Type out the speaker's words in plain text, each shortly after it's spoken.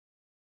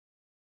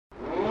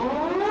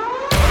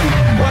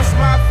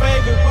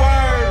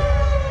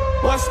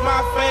What's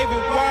my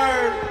favorite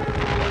word?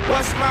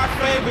 What's my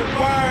favorite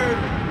word?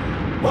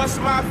 What's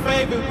my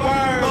favorite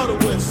word? Blow the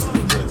whistle.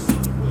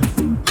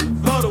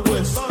 Blow the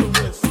whistle.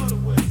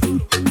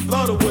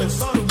 Blow the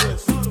whistle.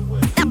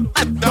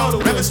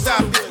 Don't never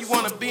stop if you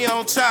wanna be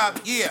on top,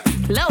 yeah.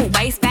 Low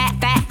waist, fat,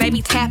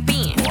 baby, tap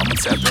in. Oh, I'ma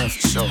tap in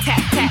for sure.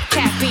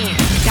 Tap in.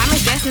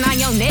 Diamonds dancing on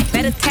your neck,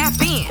 better tap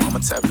in. I'ma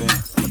tap in.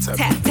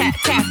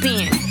 Tap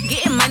in.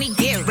 Getting money,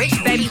 get rich,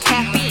 baby,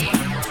 tap in.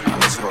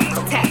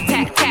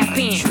 Tap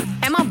in.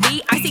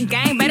 MLB, icy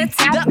game, better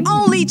tap. The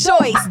only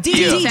choice,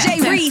 DJ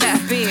Reece.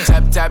 Tap.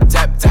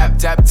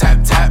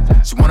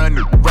 She want a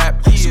new rap.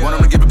 She want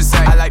him to give up the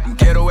sack. I like them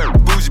ghetto every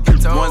bougie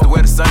bitch. The ones that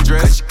wear the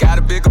sundress. Cause she got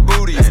a bigger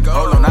booty.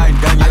 Hold on, I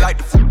ain't done yet. I like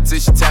the till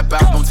she tap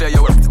out. Don't tell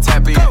your to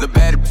tap in. The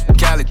bad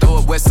Cali, throw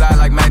it west side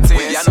like Mac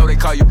 10. Y'all know they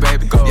call you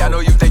baby. Y'all know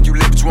you think you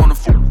lit, but you wanna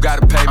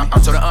gotta pay me.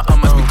 So the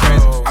must be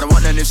crazy. I don't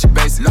want nothing if she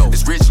basic. No,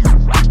 it's rich. You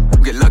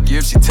get lucky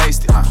if she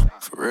taste it.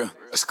 For real,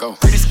 let's go.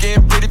 Pretty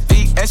skin, pretty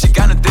feet, and she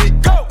kinda thick.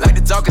 Like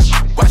the talking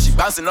shit while she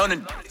bouncing on the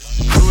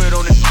do it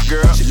on the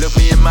girl. She look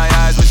me in my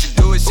eyes when she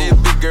do it. She a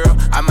big girl.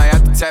 I might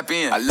have to tap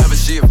in. I love her,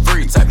 she a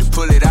freak. Type to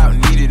pull it out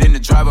and eat it in the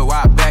driver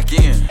while I back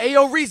in.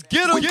 Ayo, Reece,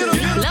 get him. Low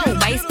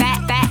waist,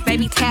 fat,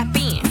 baby, tap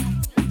in.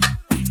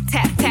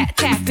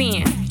 Tap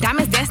in.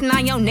 Diamonds dancing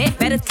on your neck,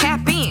 better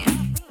tap in.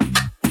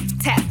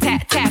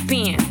 Tap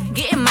in.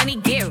 Getting money,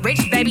 get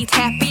rich, baby,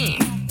 tap in.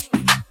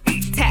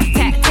 Tap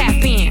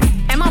in.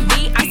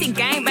 MLB, icy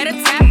game, better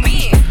tap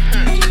in.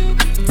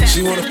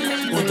 She wanna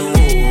with the woo.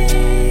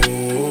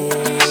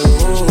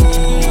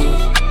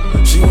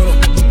 She wanna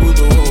with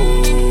the woo.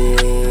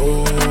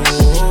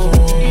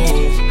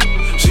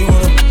 She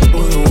wanna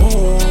with the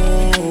woo.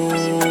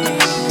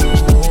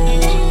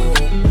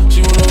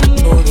 She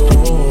wanna with the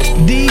woo.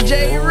 DJ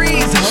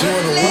Reece. She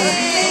wanna with the woo.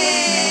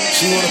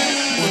 She wanna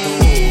with the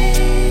woo.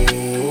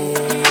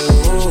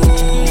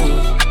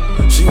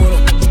 She wanna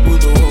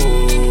with the woo.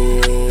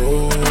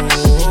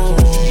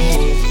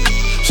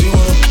 She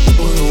wanna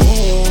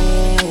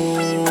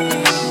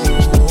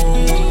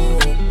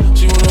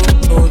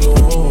with the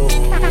woo.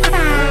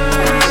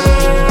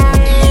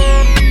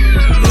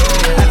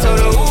 I told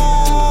her, ooh,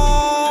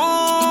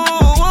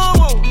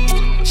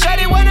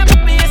 shawty wanna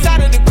put me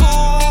inside of the cool.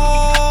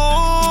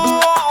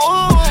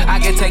 I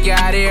can take you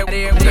out here,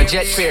 the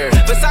jet fare.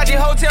 Versace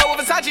hotel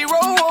with Versace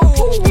roll.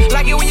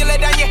 Like it when you let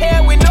down your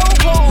hair with no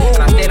clothes.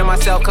 And I stay to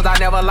myself cause I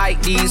never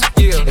like these.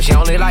 Yeah. If she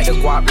only like the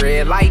guap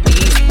red like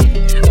these.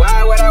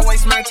 Why would I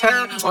waste my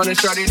time on a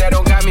shorty that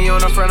don't got me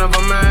on the front of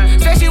her mind?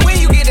 Especially when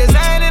you get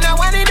designed and I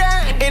want it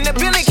done. And the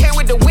building came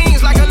with the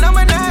wings like a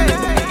number 9.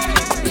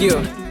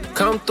 Yeah,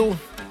 come through,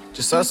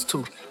 just us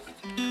two.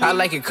 I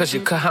like it cause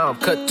you cut how I'm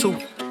cut too.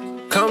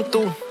 Come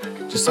through,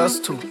 just us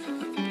two.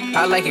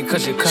 I like it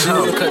cause you cut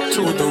how I'm cut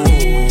too.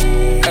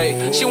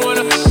 Hey, she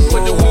wanna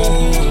with the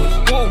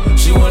woo.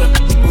 She wanna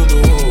with the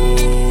woo.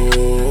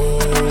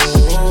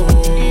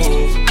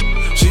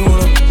 She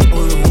wanna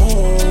with the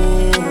woo.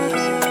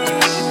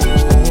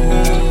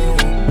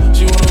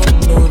 She wanna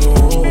with the woo.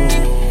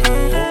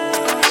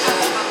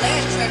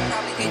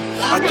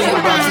 I think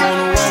about you on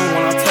the road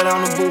when I tear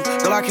down the booth.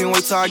 Girl, I can't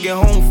wait till I get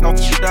home. Knock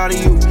shit out of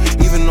you.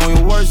 Even on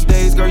your worst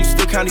days, girl, you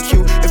still kinda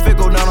cute. If it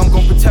go down, I'm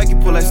gon' protect you.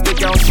 Pull that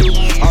stick out and shoot.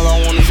 All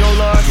I want is your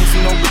love. I can't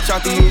see no bitch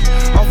out to you.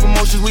 Off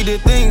emotions, we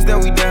did things that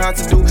we didn't have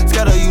to do.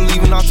 Scared of you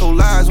leaving, I told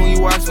lies when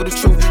you asked for the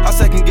truth. I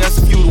second guess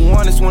if you the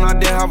one, it's when I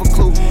didn't have a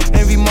clue.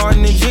 Envy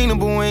Martin and Gina,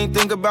 but we ain't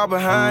think about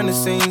behind the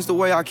scenes. The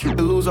way I keep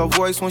to lose our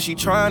voice when she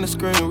trying to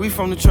scream. We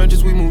from the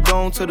trenches, we moved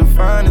on to the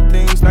finer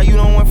things. Now you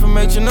don't went from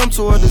H&M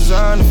to a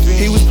designer fiend.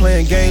 He was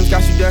playing games,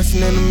 got you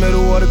dancing in the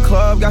middle of the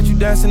club. Got you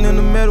dancing in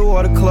the middle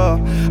of the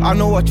club. I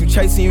know what you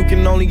chasing, you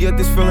can only get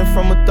this feeling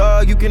from a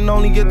thug. You can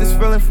only get this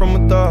feeling from a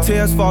thug.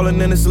 Tears falling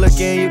in this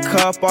liquor in your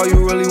cup. All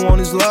you really want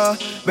is love.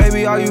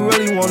 Baby, all you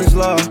really want is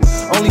love.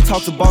 Only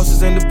talk to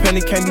bosses,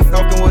 independent, can't be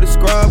fucking with a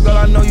scrub. Girl,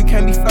 I know you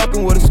can't be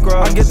fucking with a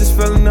scrub. I get this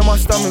feeling in my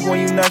stomach when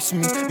you next to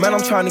me. Man,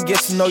 I'm trying to get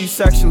to know you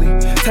sexually.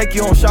 Take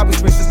you on shopping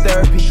sprees for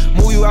therapy.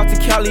 Move you out to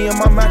Cali and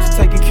my match is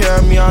taking care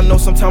of me. I know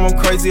sometimes I'm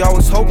crazy, I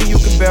was hoping you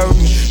could bury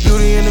me.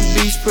 Beauty in the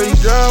beach, pretty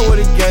girl with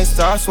a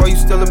gangster. I swear you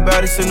still the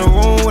baddest in the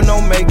room with no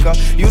makeup.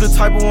 You the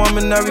type of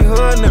woman every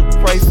hood never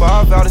pray for.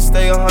 I vow to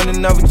stay 100,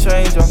 never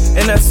change her.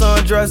 In that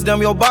sundress,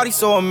 damn, your body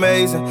so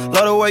amazing.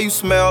 Love the way you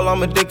smell,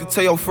 I'm addicted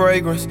to your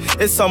fragrance.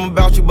 It's something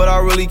about you, but I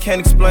really can't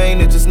explain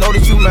it. Just know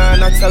that you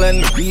mine, I tell that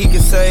nigga he can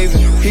save it.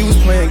 He was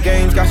playing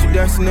games, got you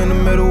dancing in the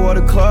middle of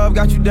the club.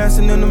 Got you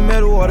dancing in the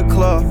middle of the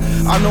club.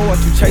 I know what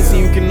you chasing,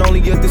 you can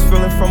only get this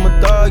feeling from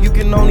a thug. You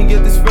can only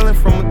get this feeling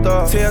from a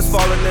thug. Tears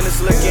falling in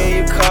this liquor in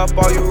your cup.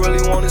 All you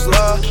really want is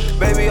love.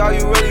 Baby, all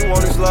you really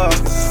want is love.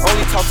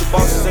 Only talk to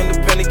bosses,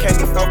 independent, can't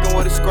be fucking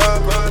with a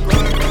scrub.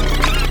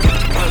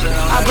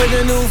 I put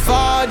the new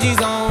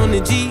 4Gs on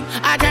the G.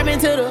 I trap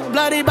into the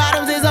bloody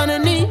bottoms is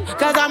underneath.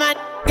 Cause all my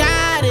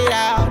got it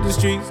out the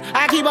streets.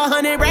 I keep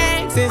 100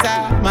 racks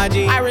inside my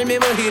jeans. I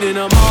remember hitting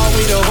them all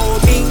with the whole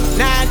team.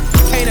 Now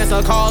ain't that's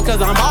a call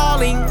cause I'm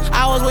balling.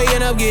 I was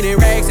waking up getting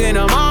racks in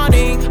the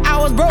morning. I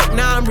was broke,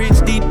 now I'm rich,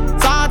 deep,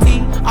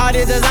 salty. All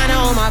this designer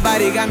on my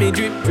body got me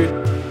drip, drip.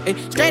 Ay,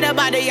 straight up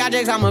out the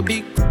objects, I'm a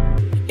big.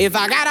 If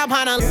I got up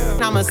on a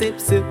I'ma sip,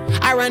 sip.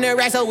 I run the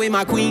racks up with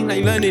my queen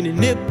like London and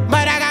Nip.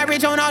 But I got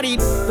rich on all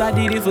these, I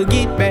didn't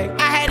forget back.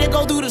 I had to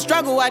go through the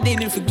struggle, I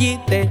didn't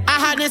forget that. I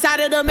hopped inside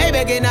of the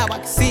Maybach and now I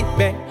can sit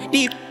back.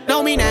 Deep,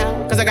 know me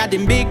now, cause I got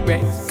them big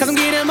racks. Cause I'm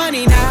getting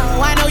money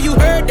now, I know you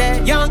heard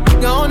that. Young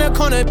nigga on the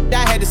corner,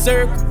 I had to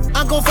serve.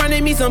 Uncle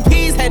fronted me some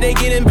peas, had to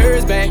get them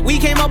birds back. We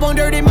came up on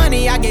dirty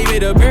money, I gave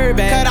it a bird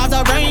back. Cut off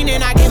the brain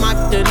and I gave my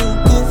the new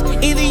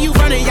goof. Either you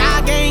from the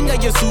y'all gang or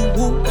you suit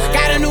woo.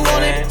 Got a new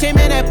Orleans, 10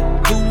 minute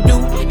voodoo.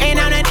 Ain't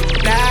on that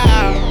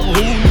now.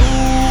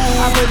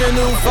 I put the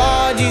new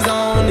 4Gs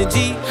on the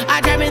G.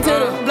 I trap into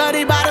the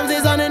bloody bottoms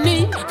is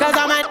underneath. Cause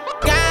all my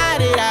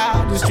got it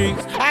out the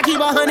streets. I keep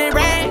 100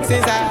 racks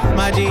inside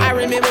my jeans. I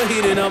remember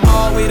hitting them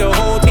all with the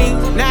whole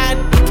team. Now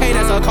can't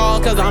that's a call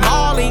cause I'm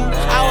balling.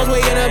 I was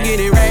waking up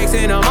getting racks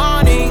in the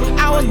morning.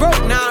 I was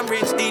broke, now I'm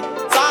rich, deep,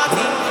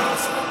 salty.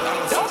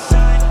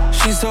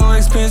 She's so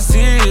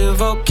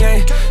expensive,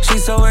 okay.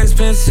 She's so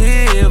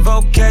expensive,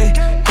 okay.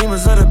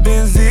 Demons of the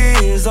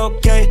Benzies,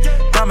 okay.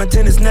 Diamond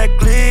tennis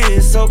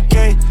necklace,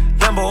 okay.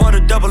 Lambo or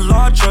the double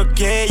R truck,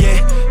 yeah,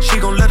 yeah. She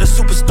gon' let a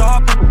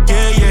superstar,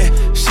 yeah,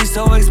 yeah. She's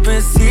so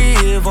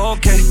expensive,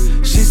 okay.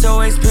 She's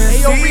so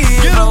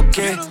expensive,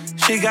 okay.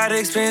 She got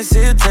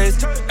expensive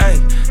taste, ayy.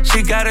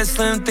 She got a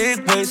slim,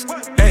 thick waist,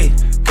 ayy.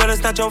 Girl,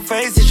 it's not your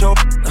face, it's your.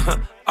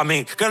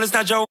 Girl, it's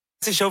not your,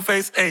 it's your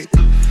face, ayy.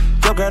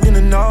 Your girl in the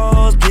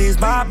nosebleeds,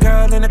 my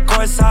girl in the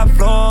courtside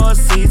floor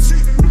seats.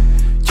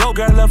 Your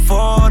girl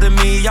afforded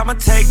me, I'ma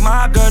take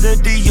my girl to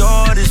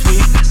Dior this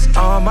week.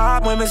 All my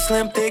women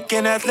slim, thick,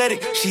 and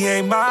athletic. She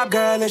ain't my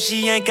girl if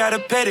she ain't got a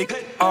pedic.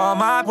 All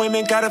my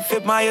women gotta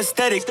fit my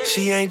aesthetic.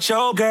 She ain't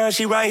your girl,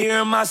 she right here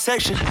in my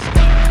section.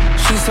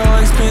 She's so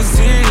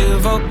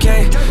expensive,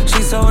 okay.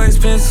 She's so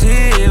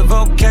expensive,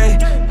 okay.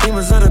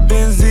 Demons of the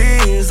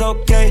Benzies,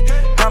 okay.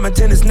 Diamond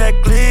tennis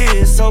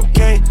necklace,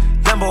 okay.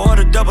 Lambo or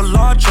the double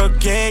R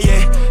truck, yeah,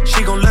 yeah.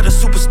 She gon' let a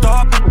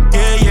superstar,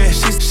 yeah, yeah.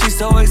 She's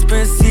so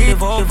expensive,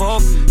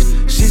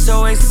 she's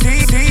so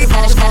expensive.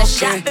 Got a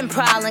shopping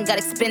problem, got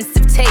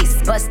expensive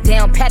taste. Bust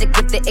down paddock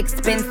with the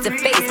expensive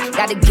face.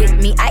 Gotta get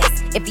me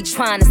ice if he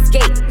tryna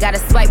skate. Gotta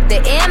swipe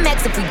the Air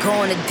Max if we go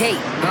on a date.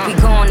 If we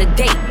go on a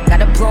date,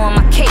 gotta blow on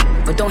my cape.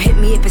 But don't hit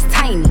me if it's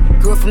tiny.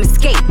 Girl from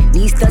Escape,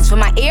 need studs for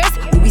my ears,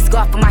 Louis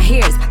scarf for my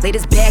hairs.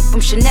 Latest bag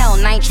from Chanel,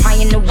 and I ain't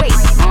trying to wait.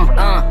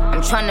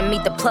 I'm trying to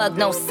meet the plug,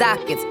 no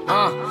sockets.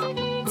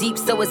 Deep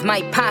so is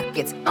my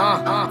pockets.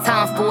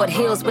 Tom Ford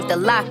Hills with the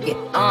locket.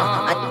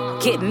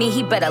 Get me,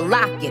 he better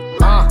lock it.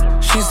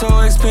 She's so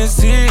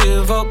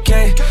expensive,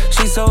 okay.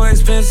 She's so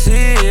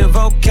expensive,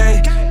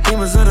 okay.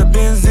 Demons of the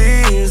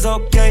Benzies,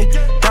 okay.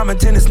 Diamond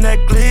tennis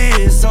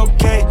necklace,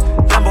 okay.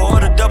 Lambo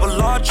or the double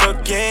R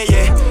truck, yeah,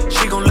 yeah.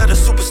 She gon' let a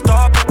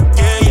superstar,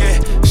 yeah, yeah.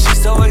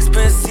 She's so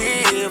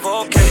expensive,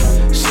 okay.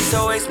 She's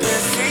so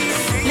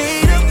expensive.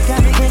 Lead up,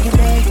 got me thinking,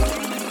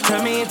 babe.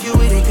 Tell me if you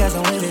with it, cause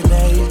I'm with it,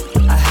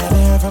 babe. I haven't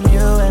heard from you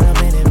and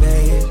I'm in it,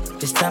 babe.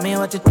 Just tell me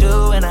what to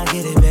do and I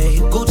get it,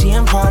 babe. Gucci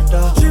and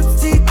Prada.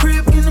 Gypsy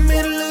crib in the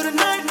middle of the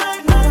night. I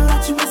know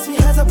that you miss me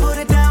as I put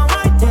it down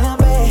right down,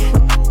 babe.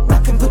 I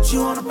can put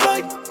you on a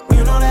flight.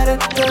 You know that a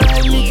girl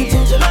like me can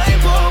change your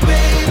life, oh,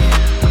 babe.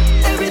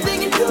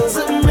 Everything you do is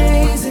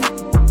amazing.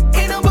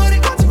 Ain't nobody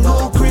got to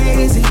go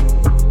crazy.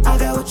 I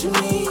got what you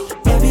need.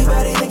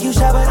 Everybody think you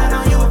shy, but I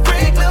know you a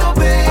freak, little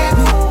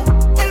baby.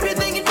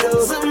 Everything you do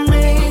is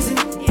amazing.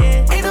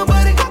 Ain't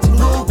nobody got to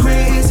go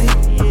crazy.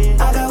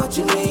 I got what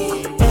you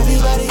need.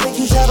 Everybody think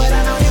you shy, but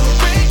I know you a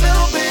freak,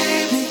 little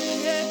baby.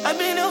 I've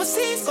been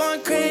overseas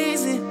going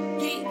crazy.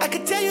 I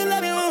could tell you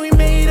love it when we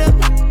made up.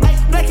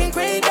 Black and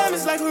gray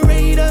diamonds like a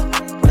radar.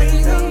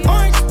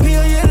 Orange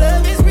peel, your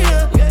love is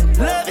real.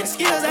 Love and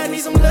skills, I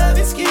need some love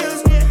and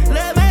skills.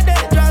 Love my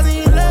dad draws and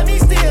you love me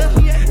still.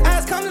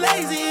 Eyes come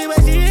lazy,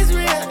 but she is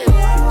real.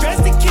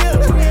 Dressed to kill.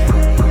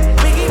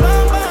 Biggie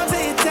bomb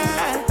till you're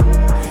tired.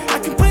 I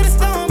can put a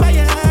stone by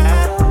your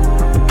eye.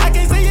 I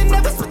can't say you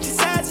never switch your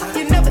sides.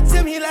 You never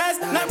tell me lies.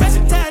 Not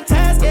rushing time,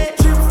 yeah.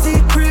 Gypsy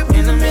crib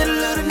in the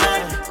middle of the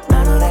night.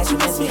 I know that you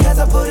miss me cause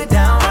I put it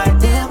down right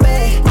there,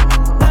 babe.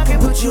 I can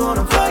put you on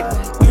a flight.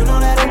 You know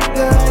that a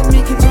girl like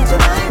me can change your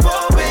life,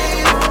 oh,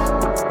 babe.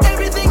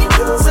 Everything you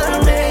do is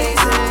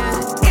amazing.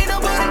 Ain't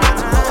nobody got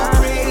to go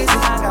crazy.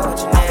 I got what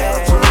you need.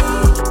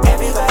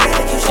 Everybody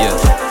that you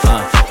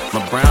show.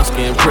 My brown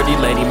skin, pretty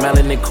lady,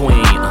 melanin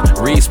queen.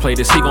 Reece play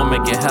this, he gon'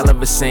 make a hell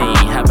of a scene.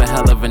 Have a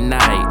hell of a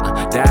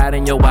night. Died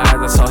in your eyes,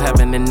 I saw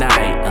heaven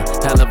tonight.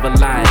 Hell of a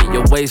light,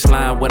 your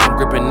waistline, what I'm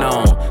gripping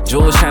on.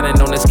 Jewels shining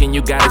on the skin,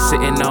 you got it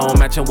sitting on.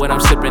 Matching what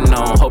I'm sipping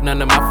on. Hope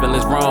none of my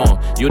feelings wrong.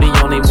 You the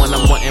only one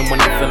I'm wanting when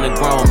I'm feeling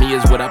grown. Me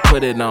is what I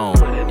put it on.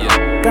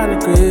 Yeah. Kinda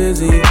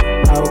crazy.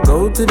 I'll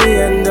go to the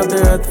end of the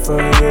earth for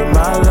you,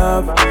 my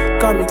love.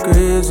 Call me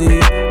crazy.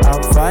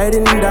 I'll fight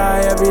and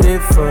die every day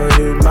for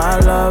you, my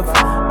love.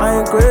 I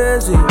ain't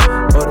crazy.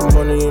 All the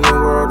money in the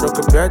world don't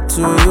compare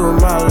to you,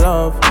 my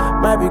love.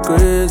 Might be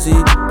crazy,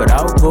 but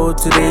I'll go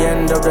to the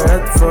end of the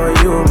earth for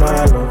you,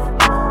 my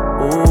love.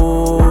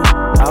 Ooh,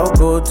 I'll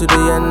go to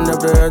the end of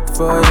the earth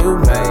for you,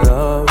 my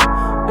love.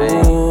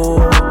 Ooh,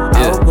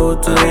 I'll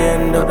go to the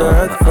end of the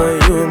earth for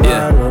you,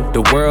 my love.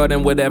 The world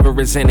and whatever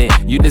is in it,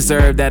 you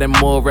deserve that and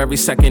more every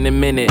second and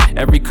minute.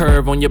 Every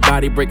curve on your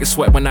body break a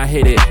sweat when I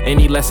hit it.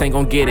 Any less ain't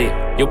gon' get it.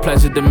 Your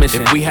pleasure the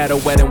mission. If we had a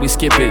wedding, we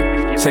skip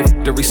it. Say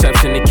the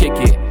reception and kick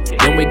it.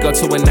 Then we go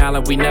to an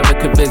island we never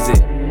could visit.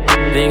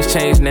 Things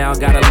change now,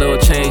 got a little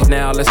change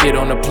now. Let's get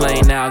on the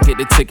plane now, get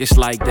the tickets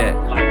like that.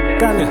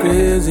 Kinda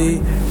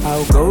crazy,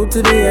 I'll go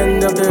to the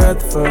end of the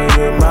earth for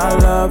you, my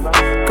love.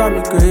 Got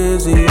me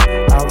crazy,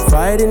 I'll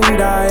fight and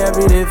die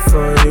every day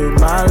for you,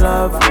 my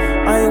love.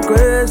 I ain't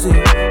crazy,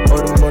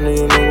 all the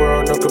money in the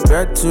world don't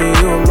compare to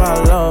you, my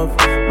love.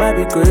 Might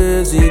be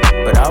crazy,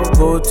 but I'll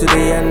go to the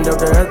end of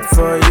the earth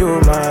for you,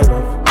 my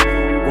love.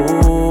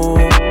 Ooh,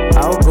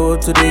 I'll go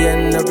to the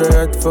end of the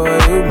earth for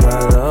you, my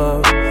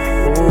love.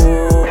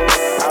 Ooh,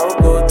 I'll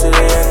go to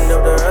the end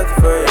of the earth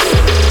for you.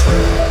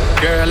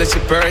 Girl, it's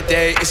your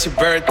birthday, it's your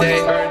birthday.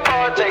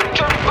 Take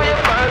trips for your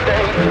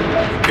birthday.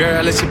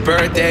 Girl, it's your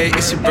birthday,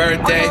 it's your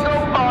birthday.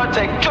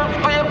 Take trips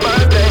for your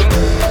birthday.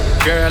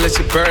 Girl, it's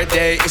your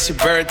birthday, it's your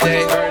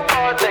birthday.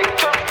 Take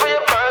trips for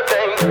your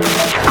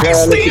birthday.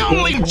 It's the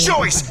only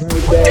choice,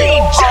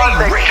 DJ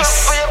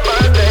Reece.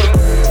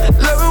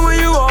 Love it when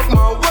you walk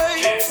my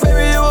way.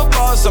 Baby, you a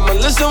boss, I'ma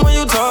listen when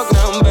you talk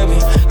now, baby.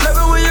 Love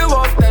it when you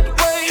walk that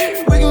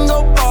way. We can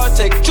go far,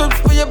 take trips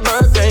for your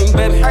birthday,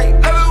 baby. Love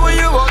it when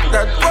you walk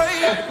that way.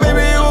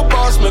 Baby, you a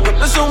boss, make up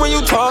listen when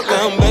you talk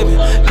now, baby.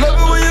 Love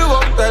it when you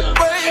walk that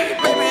way.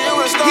 Baby,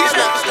 you a star.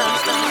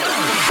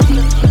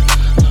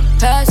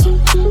 Pass it,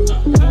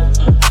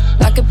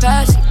 I can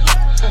pass it.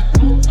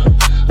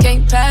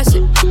 Can't pass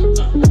it,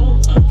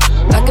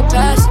 I can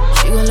pass it.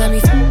 She gon' let me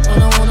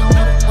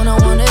when I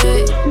want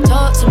it.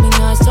 Talk to me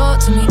nice, talk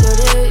to me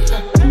dirty.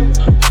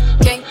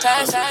 Can't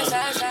pass it,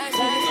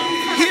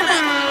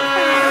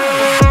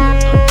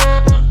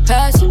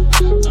 pass it,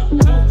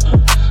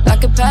 I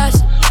can pass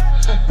it.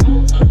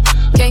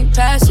 Can't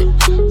pass it,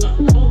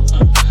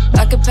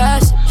 I can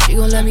pass it. She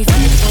gon' let me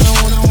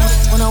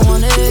when I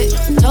want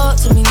it. Talk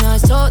to me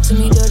nice, talk to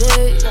me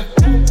dirty.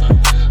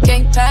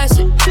 Can't pass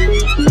it,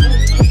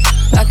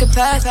 I can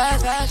pass.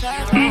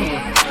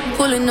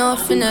 Pulling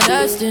off in that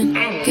Aston,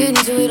 getting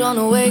to it on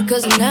the way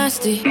 'cause I'm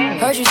nasty.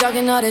 Heard you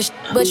talking all that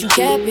but you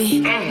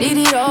capping. Need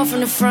it all from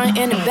the front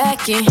and the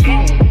back end.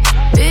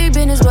 Big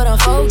business but I'm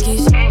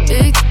focused.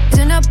 Big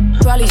and up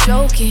probably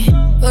choking.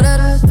 Put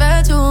her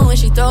back to when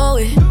she throw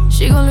it.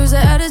 She gon' lose her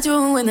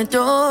attitude when the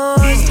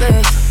door's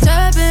left.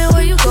 Tap in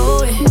where you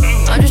going.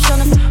 I'm just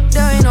tryna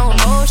there ain't no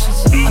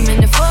emotions. I'm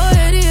in the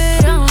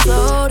 488, I'm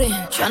floating.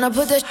 Tryna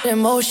put that shit in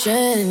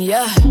motion,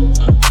 yeah.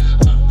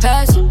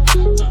 Pass it,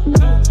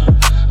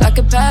 I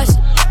can pass it.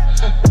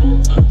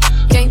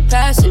 Can't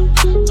pass it,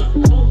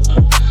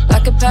 I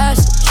can pass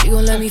it. She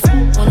gon' let me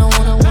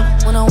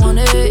when I want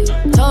it.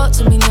 Talk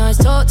to me nice,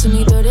 talk to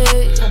me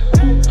dirty.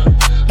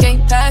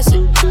 Can't pass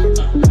it,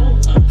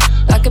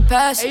 I can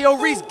pass it. Hey yo,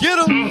 Reece, get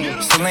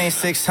him. Celine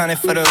 600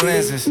 for the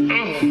lenses.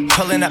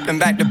 Pulling up in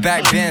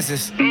back-to-back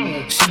Benzes.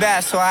 She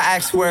bad, so I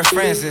asked where her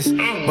friends is.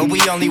 But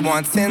we only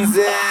want 10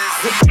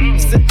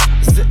 zips.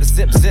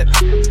 Zip, zip.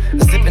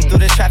 Zipping through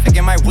the traffic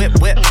in my whip.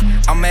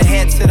 I'ma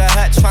head to the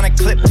hut tryna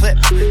clip.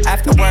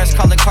 Afterwards,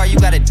 call the car, you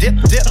gotta dip.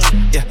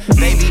 Yeah,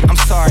 baby, I'm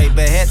sorry,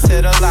 but head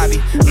to the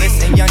lobby.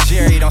 Listen, young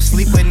Jerry, don't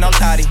sleep with no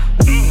toddy.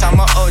 I'm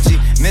a OG,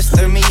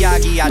 Mr.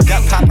 Miyagi. I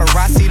duck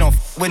paparazzi, don't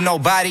f with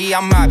nobody,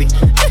 I'm Mobby.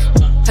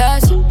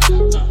 Pass it,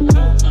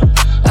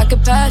 I can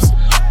pass it.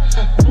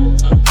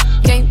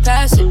 Can't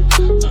pass it,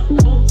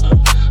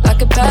 I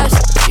can pass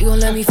it. She gon'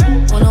 let me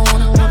when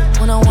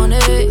I want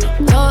it.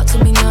 Talk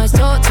to me nice,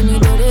 talk to me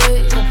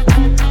dirty.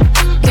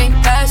 Can't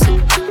pass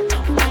it,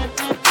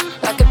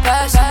 I can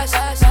pass it.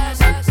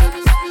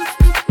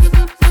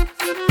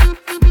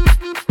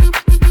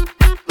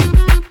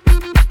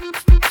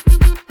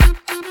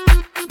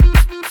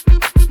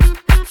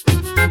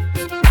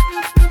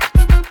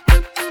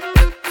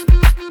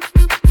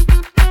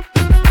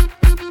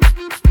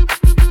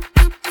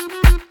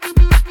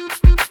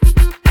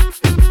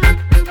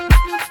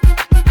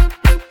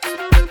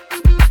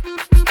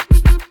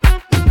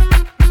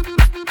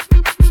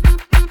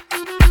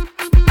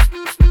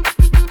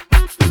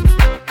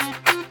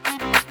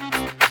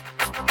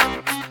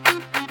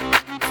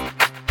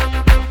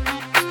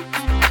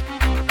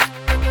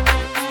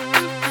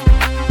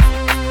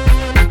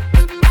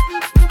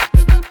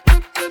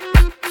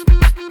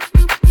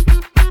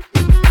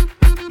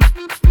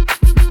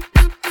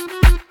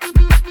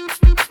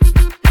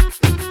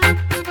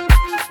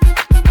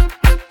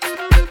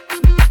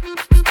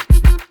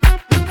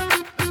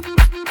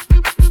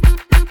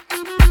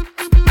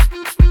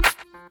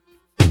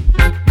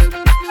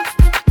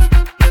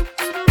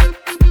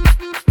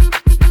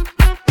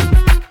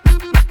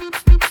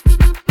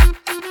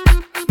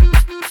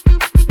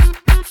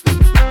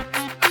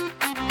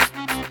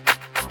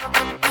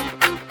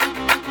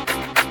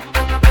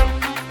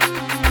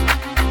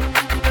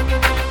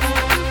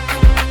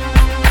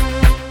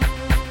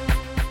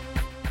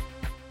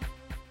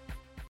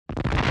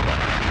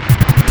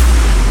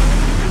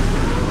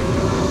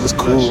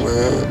 cool,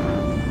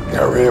 man.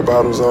 Got red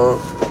bottoms on.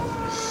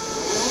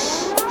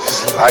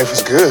 Life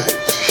is good.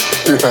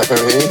 You know what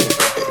I mean?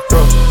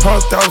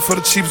 100,000 for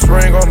the cheapest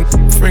ring on the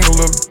finger,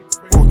 look.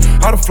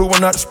 I done flew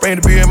one out to Spain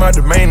to be in my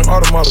domain,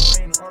 automata.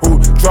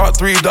 Dropped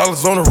 $3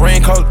 on the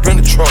ring, cause it been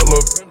the truck,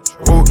 look.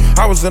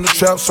 I was in the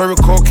trap,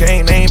 serving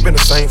cocaine, they ain't been the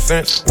same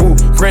since.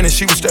 Granted,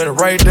 she was standing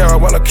right there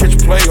while I catch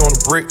play on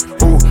the brick.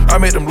 I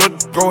made them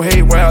look, go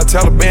hey, while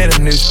Taliban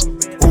in this.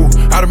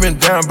 I done been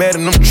down bad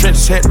in them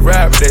trenches, had to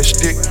ride with that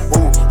stick.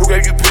 Who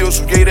gave you pills,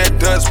 who gave that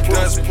dust?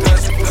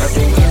 I've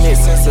been getting it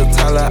since a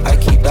toddler, I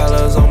keep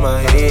dollars on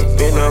my head.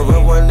 Been a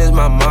real one is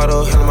my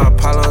motto, handle my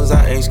problems,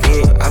 I ain't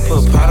scared. I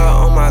put powder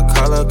on my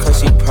collar,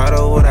 cause she proud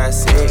of what I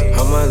said.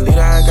 I'm a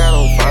leader, I got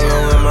on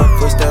follow, and my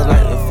footsteps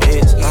like the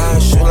feds. I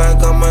shoot like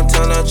a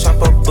Montana,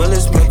 chop up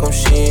bullets, make them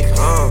shit.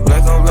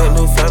 Black on black,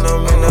 new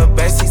phantom in the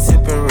backseat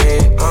sipping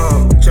red.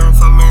 Jump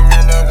from me,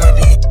 and I got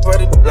these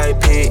ready like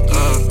pig.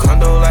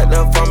 Condo like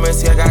the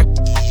pharmacy, I got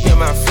in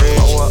my fridge.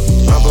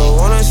 Number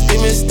one on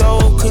steaming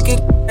stove, cooking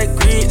like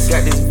grits.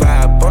 Got this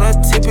vibe on a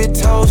tippy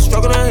toe,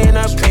 struggling in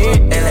a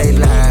pit. LA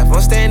live,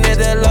 I'm staying at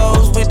the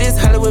Lowe's with this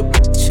Hollywood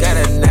bitch. Got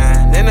a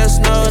 9 and a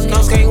snub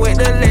nose, can't wait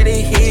to let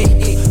it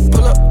hit.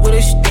 Pull up with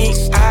a stick,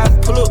 I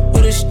pull up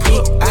with a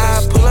stick.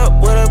 I pull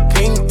up with a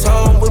pink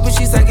toe, whipping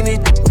she sucking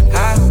it.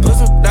 I put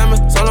some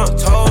diamonds on her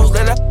toes,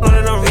 let her know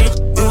that I'm rich.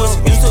 You was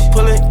used to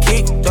pulling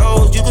kick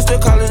those, you can still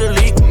call it a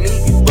leak.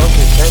 You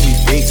broken, can't be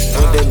fixed.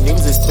 With the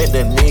niggas that spent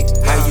the nick.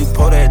 How you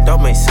pull that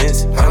don't make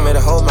sense. I made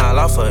a whole mile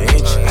off an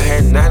inch. I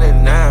had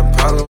 99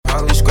 problems.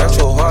 Probably scratch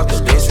your heart to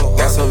this.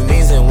 Got some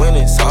means and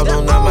winning. Salt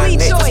on my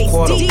neck.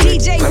 Quarter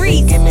DJ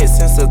Reece. Getting it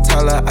since a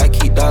toddler. I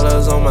keep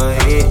dollars on my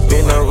head.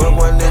 Been a real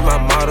one is my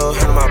motto.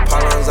 Handle my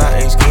problems, I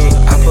ain't scared.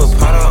 I put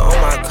powder on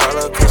my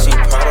collar, cause she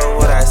proud of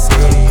what I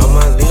said. I'm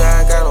a leader,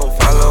 I got on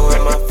follow,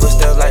 and my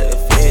footsteps like the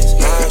feds.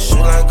 I shoot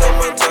like a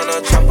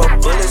Montana, chop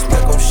up bullets,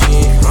 make them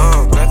shit.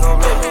 Black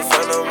on black, new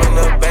phantom in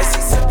the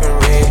backseat sipping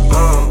red.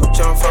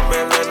 Jump from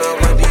Atlanta,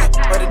 with these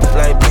ready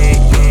like big.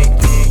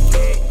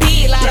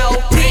 Big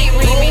Lotto, big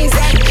remix.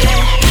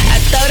 I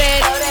throw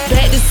that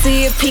back to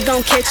see if he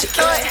gon' catch it.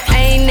 I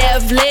ain't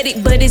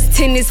athletic, but it's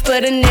tennis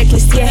for the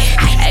necklace, yeah.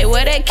 Hey,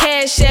 where that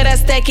cash at? I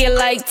stack it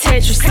like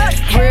Tetris.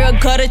 Real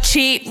gutter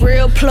cheap,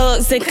 real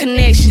plugs and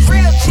connections.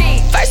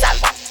 First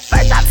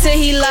up till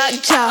he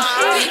locked jaw.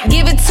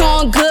 Give it to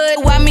him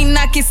good, why me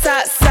knock his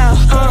socks off?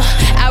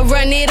 I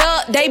run it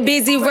up, they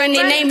busy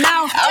running they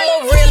mouth.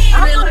 I'm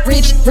a real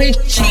rich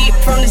cheap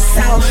from the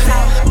south.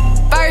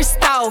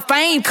 First off,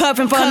 I ain't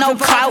cuffin' for no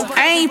clout.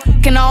 I ain't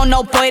fucking on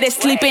no boy that's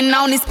sleeping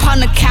on his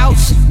partner couch.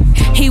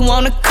 He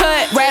wanna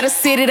cut, rather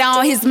sit it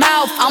on his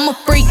mouth. I'm a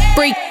freak,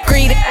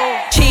 greedy,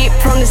 cheap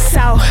from the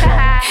south.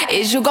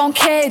 Is you gon'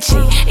 catch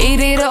it? Eat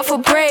it up for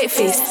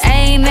breakfast. I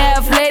ain't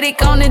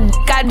athletic on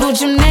the I do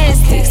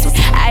gymnastics.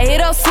 I hit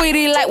up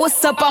Sweetie like,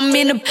 what's up, I'm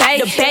in the bay.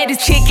 The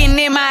baddest chicken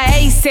in my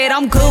A said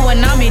I'm good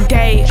when I'm in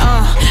day.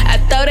 I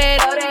throw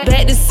that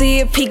back to see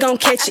if he gon'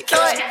 catch it.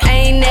 I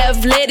ain't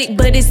athletic,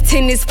 but it's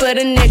tennis for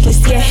the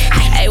necklace, yeah.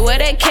 Hey, where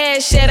that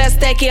cash at? I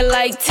stack it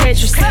like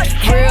Tetris.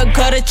 Real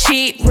gutter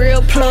cheap,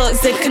 real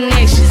plugs and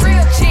connections.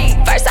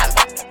 First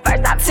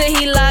up till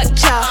he locked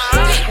jaw.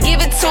 Give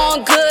it to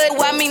him good,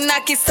 why me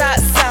knock his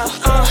socks off?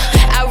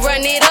 I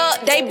run it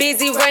up, they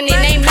busy running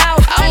they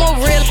mouth. I'm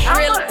a real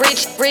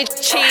rich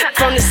cheap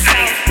from the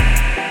south.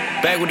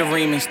 Back with the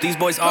remix. These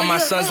boys are my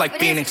sons like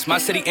Phoenix. My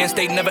city and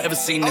state never ever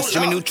seen this.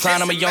 Jimmy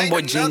Neutron, I'm a young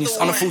boy genius.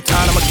 On a full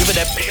time, I'ma give it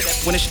that.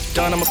 When it's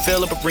done, I'ma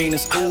fill up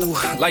arenas. Ooh,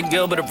 like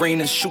Gilbert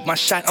Arenas. Shoot my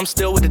shot, I'm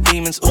still with the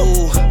demons.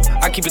 Ooh,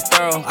 I keep it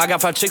thorough. I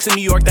got 5 chicks in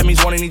New York, that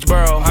means one in each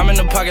borough. I'm in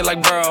the pocket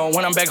like Burrow.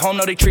 When I'm back home,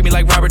 no, they treat me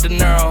like Robert De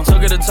Niro.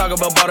 Took her to talk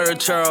about butter or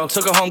churro.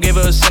 Took her home, gave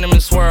her a cinnamon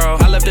swirl.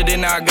 I left it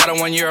in, now I got her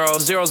 €1.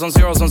 Zeros on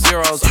zeros on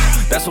zeros.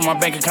 That's what my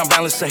bank account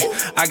balance say.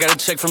 I got a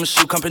check from a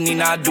shoe company,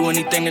 now I do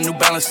anything a New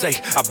Balance say.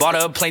 I bought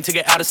her a plane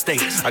ticket out of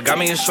state. I got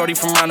me a shorty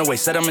from Roundaway,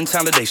 said I'm in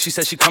town today. She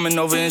said she coming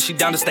over and she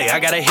down to stay. I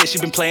got a hit, she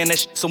been playing that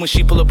shit, so when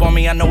she pull up on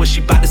me, I know what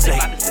she bout to say.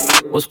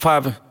 What's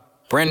poppin'?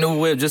 Brand new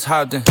whip, just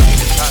hopped in.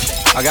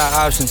 I got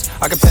options,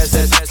 I can pass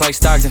that test like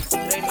Stockton.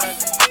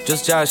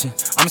 Just joshing,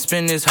 I'm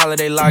spending this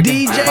holiday locked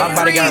in. My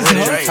body got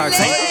rid of the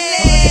toxin.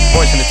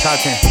 Voice in the top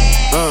 10.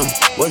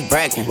 What's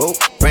brackin'?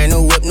 Brand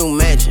new whip, new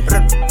mansion.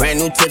 Brand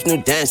new tips,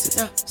 new dances.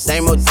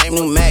 Same old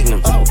new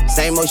magnums.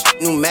 Same old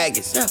new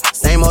maggots.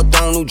 Same old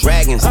throne, new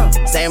dragons.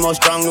 Same old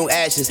strong, new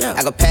ashes.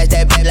 I can pass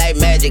that back like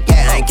magic,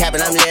 yeah. I ain't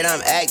capping, I'm lit,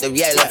 I'm active,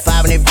 yeah. Look,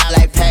 5 and they buy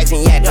like packs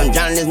and yak. I'm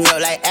drowning this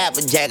milk like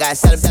Applejack. I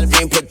sell a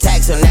dream, put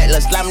tax on that.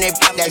 Look, slime, they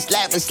pop that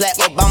slap and slap.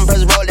 Your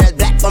bumpers roll, that's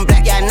black on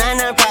black. Yeah,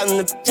 99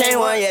 problems, the chain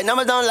one, yeah.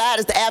 Numbers don't lie,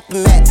 it's the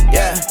aftermath,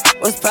 yeah.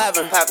 What's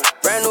poppin'?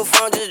 Brand new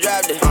phone, just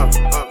dropped it.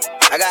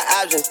 I got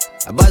options.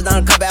 I bust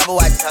down a couple Apple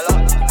Watches.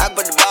 I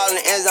put the ball in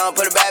the end zone,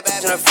 put it back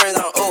in the friend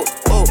zone. Ooh,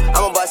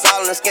 I'ma bust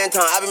all in the skin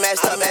tone. I be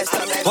mashed up.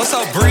 What's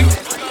up, Bree?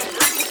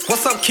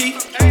 What's up,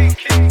 Keith?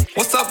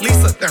 What's up,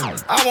 Lisa?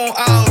 I want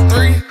all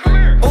 3.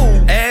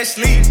 Ooh,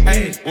 Ashley.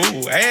 Hey,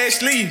 ooh,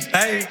 Ashley.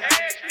 Hey,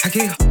 I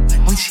get her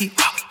when she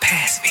walk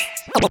past me.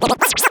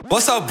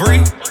 What's up,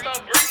 Bree?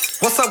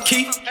 What's up,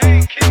 Keith?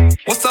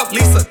 What's up,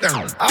 Lisa?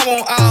 I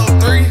want all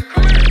three.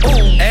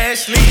 Ooh,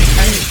 Ashley.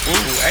 Hey,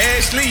 ooh,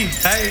 Ashley.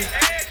 Hey,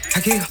 I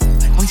get her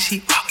when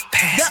she walk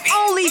past me. The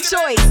only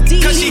choice,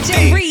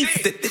 DJ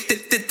Reece.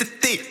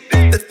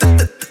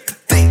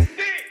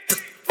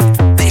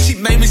 She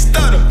made me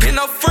stutter. Pin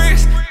up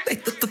friends.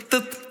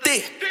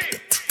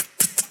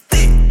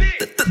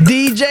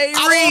 DJ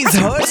Reece.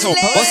 What's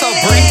up,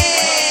 Bree?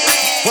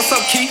 What's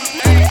up, Keith?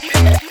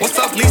 What's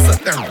up, Lisa?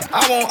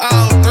 I want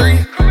all three.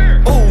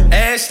 Ooh,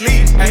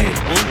 Ashley. Hey,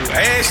 ooh,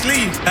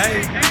 Ashley.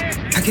 Hey,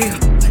 I get her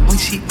when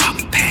she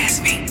walk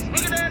past me.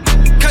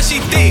 Cause she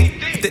thick.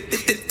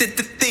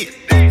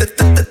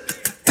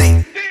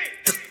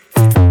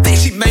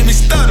 She made me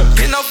stutter.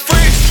 Pin up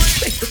friends.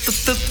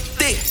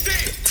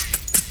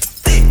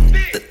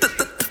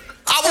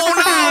 I want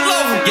all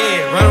of them.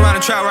 Yeah, run around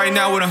the trap right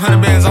now with 100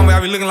 bands on me.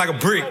 I be looking like a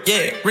brick.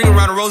 Yeah, ring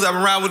around the rose. I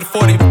been around with the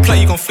 40. Play,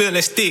 you gon' feel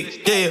that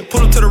stick. Yeah,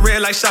 pull up to the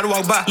red like Shotty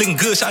walk by. Looking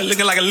good, Shotty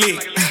looking like a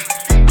lick.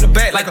 The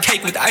back like a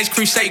cake with the ice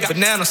cream shake,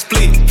 banana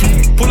split.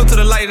 Pull up to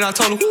the light and I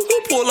told her,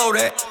 who pull over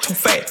that? Too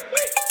fat.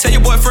 Tell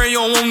your boyfriend you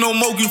don't want no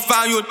more, you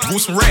find you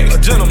with some racks.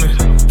 A gentleman,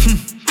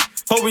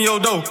 open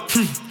your door,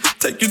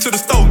 take you to the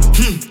store,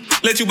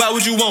 let you buy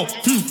what you want.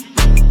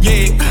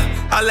 Yeah,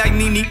 I like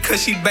Nene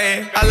cause she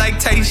bad. I like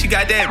Tay, she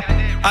got that.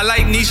 I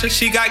like Nisha,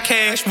 she got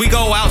cash. We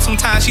go out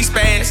sometimes, she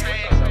spaz.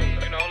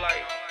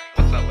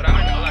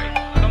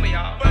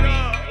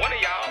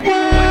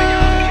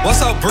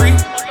 What's up, Bree?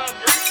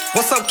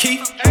 What's up,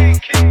 Keith?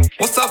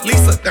 What's up,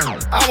 Lisa?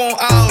 I want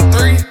all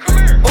three.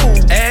 Ooh,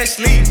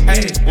 Ashley.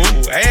 Hey,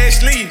 ooh,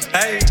 Ashley.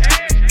 Hey,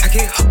 I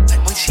get her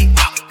when she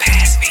walk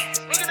past me.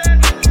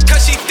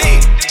 Cause she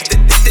thick.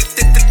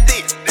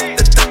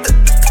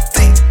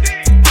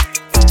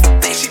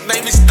 She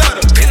made me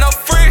stutter. Pin up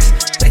friends.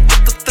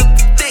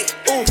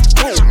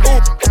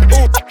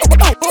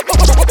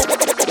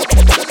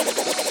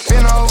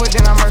 Been over,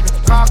 then I murder.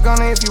 Cock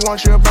on it if you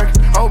want your burger.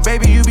 Oh,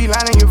 baby, you be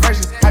lying in your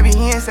verses. I be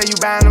here and say you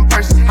buying them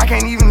purses. I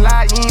can't even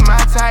lie, you ain't my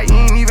type. You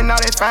ain't even know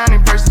that fine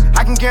in person.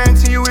 I can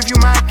guarantee you if you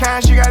my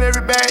kind, she got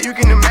every bag you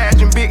can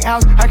imagine. Big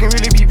house, I can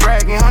really be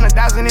bragging. 100,000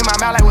 in my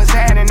mouth like what's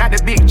happening. Not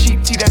the big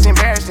cheap tea that's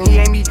embarrassing.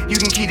 He ain't me, you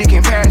can keep the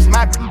comparison.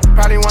 My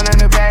probably one of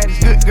the baddest.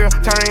 Good girl,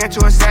 turning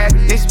into a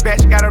savage. This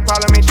bitch got a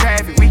problem in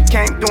traffic. We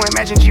can't do it,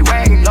 matching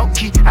G-Wagon. Low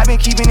key, I been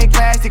keeping it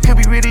classy. Could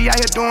be really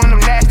out here doing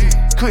them nasty.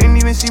 Couldn't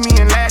even see me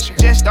in last year.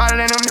 Just started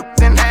in them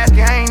then last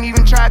year. I ain't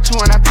even tried to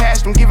and I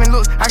passed them. Giving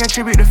looks, I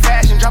contribute to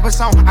fashion. Drop a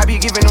song, I be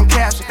giving them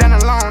caps. Stand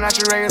alone, not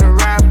your regular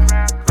rapper.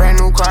 Brand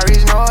new car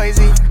is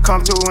noisy.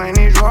 Come through and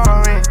it's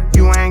roaring.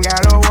 You ain't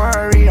gotta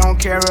worry, don't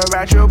care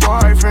about your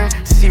boyfriend.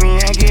 See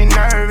me and get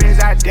nervous,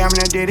 I damn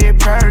near did it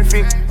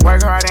perfect.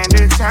 Work hard and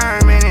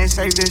determined, it's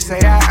safe to say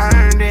I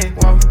earned it.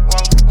 Whoa,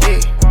 yeah.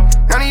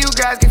 None of you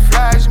guys can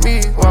flash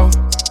me. Whoa.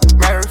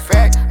 Matter of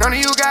fact, none of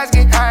you guys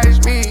can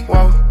hide me.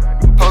 Whoa.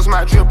 Post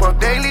my drip up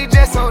daily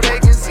just so they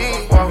can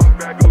see. Whoa.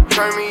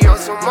 Turn me up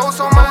some more,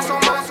 some more,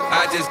 some more, some more.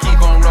 I just keep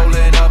on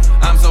rolling up.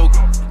 I'm so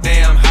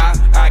damn high.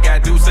 I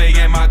got Douce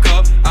in my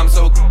cup. I'm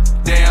so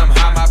damn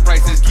high. My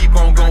prices keep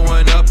on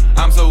going up.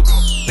 I'm so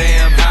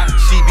damn high.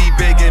 She be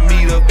begging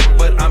me to,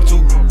 but I'm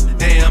too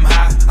damn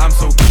high. I'm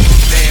so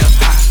damn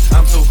high.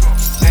 I'm so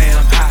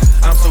damn high.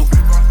 I'm so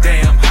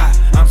damn high.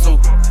 I'm so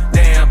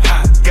damn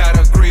high. Got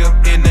a grip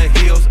in the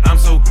hills. I'm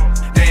so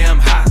damn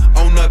high.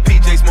 On the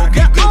PJ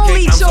smoking good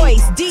only cake.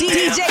 choice,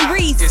 DJ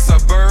Reece. It's a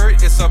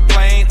bird, it's a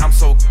plane. I'm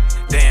so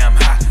damn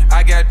high.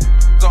 I got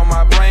on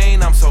my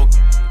brain. I'm so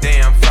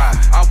damn fly.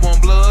 I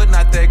want blood,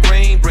 not that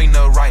green. Bring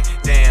the right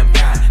damn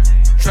kind.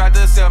 Tried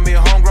to sell me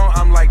homegrown.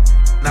 I'm like,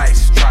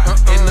 nice try.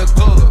 In the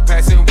club,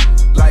 passing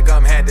like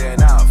I'm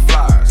handing out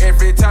flyers.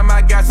 Every time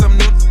I got some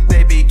new,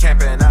 they be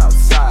camping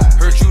outside.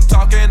 Heard you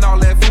talking all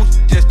that food,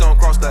 just don't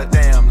cross the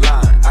damn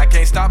line. I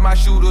can't stop my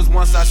shooters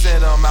once I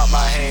send them out,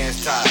 my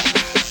hands tied.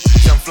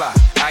 Jump fly,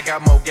 I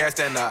got more gas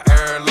than the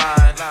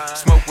airline.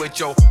 Smoke with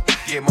your,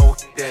 get more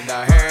than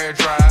the hair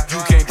dry.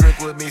 You can't drink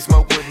with me,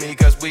 smoke with me,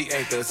 cause we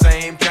ain't the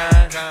same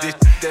kind. This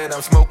that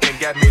I'm smoking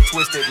got me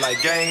twisted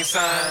like gang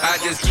signs. I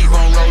just keep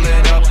on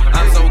rolling up,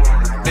 I'm so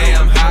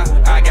damn high.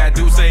 I got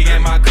Douce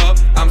in my cup,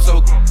 I'm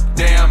so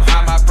damn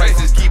high. My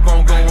prices keep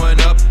on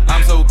going up,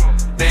 I'm so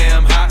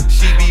damn high.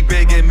 She be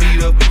begging me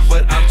to,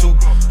 but I'm too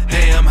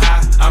damn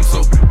high. I'm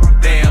so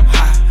damn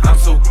high, I'm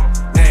so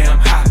damn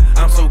high.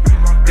 I'm so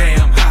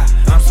damn high,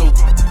 I'm so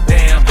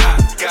damn high.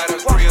 Got a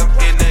grip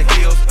in the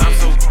hills, I'm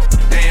so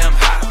damn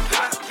high.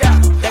 Yeah,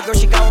 that girl,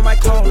 she got on my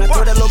clone. I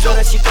told that little girl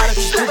that she got it,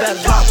 she's too bad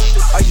at all.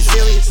 Are you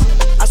serious?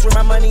 I swear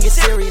my money is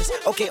serious.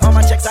 Okay, all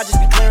my checks, I just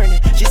be clearing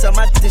it. She sell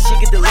my d***, then she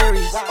get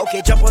delirious.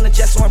 Okay, jump on the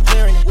jet, so I'm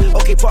clearing it.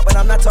 Okay, pop, but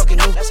I'm not talking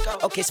new.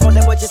 Okay, smoke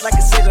that boy just like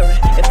a cigarette.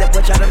 If that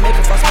boy try to make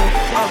it fuss me,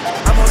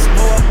 I'm on some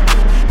more.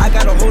 I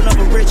got a whole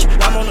number rich,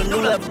 I'm on a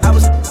new level. I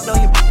was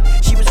on you,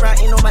 she was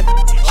frontin' on my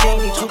she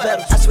ain't need two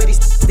pedals. I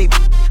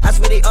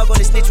swear they all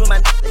gonna snitch when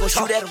my gon'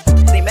 shoot at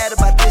them. They mad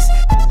about this,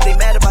 they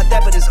mad about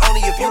that, but it's only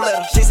if you let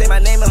them. She say my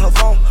name in her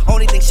phone,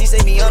 only thing she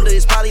say me under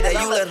is probably that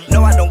you let her.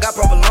 No, I don't got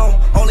proper loan,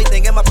 only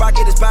thing in my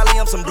pocket is probably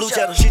some blue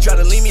cheddar. She try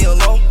to leave me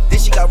alone, then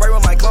she got right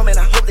with my clone, and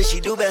I hope that she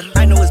do better.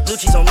 I know it's blue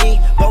cheese on me,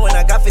 but when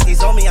I got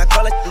 50s on me, I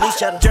call it loose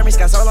cheddar. Jeremy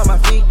Scott's all on my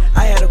feet,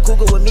 I had a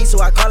cougar with me,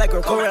 so I call that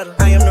girl Coretta.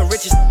 I am the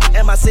richest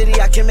in my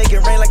city, I can make it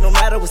rain like no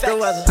matter what's the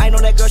weather. I know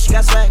that girl, she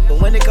got swag, but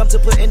when it comes to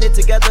putting it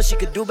together, she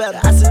could do better.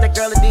 I sent that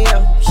girl a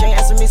DM, she ain't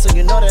answer me, so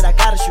you know that I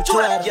gotta shoot two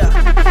at her.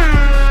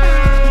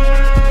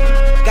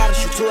 Gotta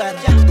shoot two at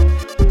her.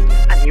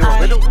 And you a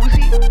little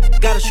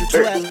Uzi? Gotta shoot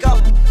two at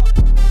her.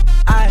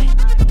 I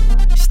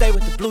stay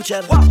with the blue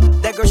cheddar.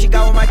 That girl, she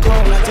got on my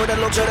clone. I told that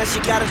little girl that she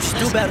gotta just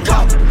do better.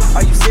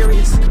 Are you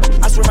serious?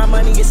 I swear my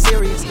money is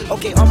serious.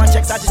 Okay, all my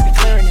checks, I just be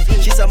clearing it.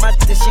 She said my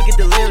then she get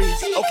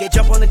delirious. Okay,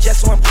 jump on the jet,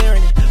 so I'm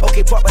clearing it.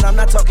 Okay, pop, but I'm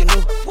not talking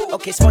new.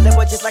 Okay, smoke that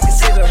boy just like a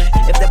cigarette.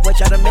 If that boy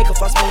try to make a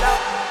fuss move,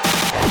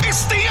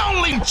 it's the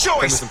only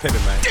choice.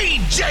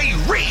 DJ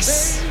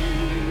Reece.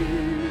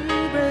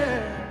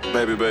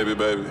 Baby, baby,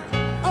 baby.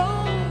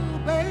 Oh,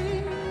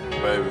 baby.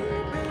 Baby.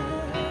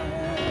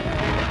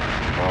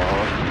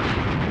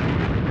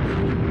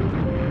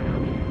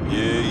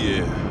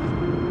 Yeah.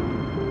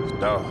 It's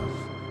Dolla.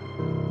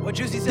 What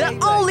Juicy say?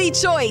 The only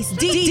choice,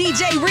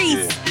 DJ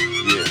Reece.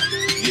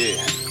 Yeah.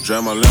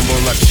 Drive my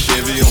Lambo like a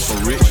Chevy on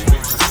some rich.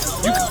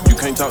 You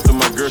can't talk to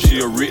my girl, she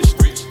a rich.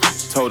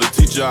 Told the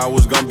teacher I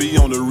was gonna be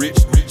on the rich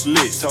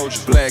lit. Told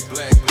you black,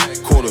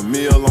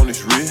 $250,000 on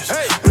this wrist.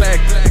 Black,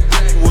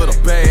 with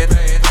a bad.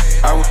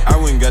 I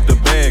went and got the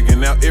bag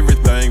and now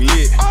everything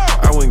lit.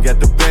 I went and got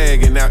the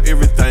bag and now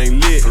everything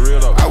lit.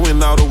 I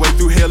went all the way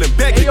through hell and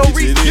back to get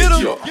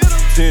it.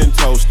 10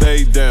 toes,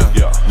 stay down.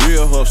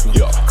 Real hustler.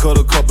 Cut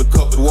a cup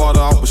of water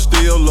off, but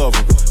still love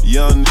him.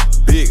 Young,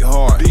 big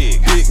heart,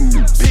 big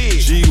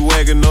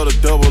G-Wagon or the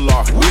double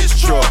R.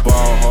 Which truck?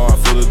 Ball hard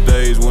for the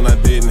days when I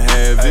didn't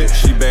have it.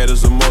 She bad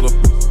as a mother,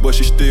 but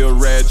she still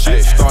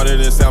ratchet. Started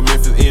in South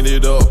Memphis,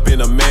 ended up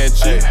in a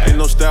mansion. Ain't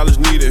no stylist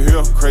needed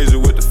here, crazy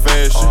with the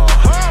fashion.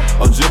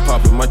 I'm just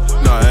popping my,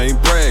 nah, I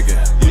ain't bragging.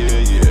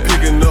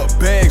 Picking up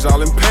bags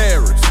all in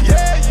Paris.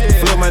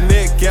 Flip my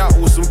neck out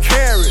with some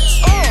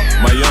carrots.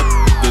 My young,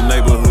 the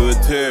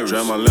neighborhood terrorist.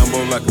 Drive my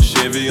Lambo like a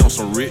Chevy on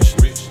some rich.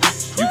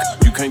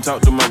 You can't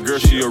talk to my girl,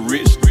 she a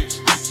rich.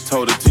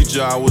 Told the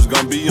teacher I was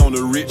gonna be on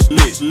the rich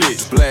lit.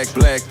 Black,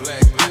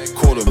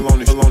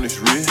 $250,000 on this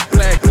wrist.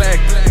 Black,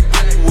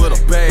 with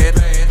a bad.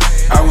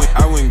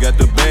 I went and got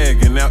the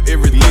bag and now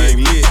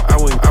everything lit. I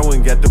went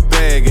and got the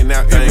bag and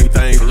now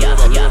everything lit.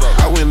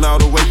 I went all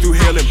the way through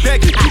hell and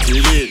back to get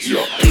it lit.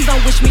 Please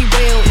don't wish me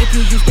well if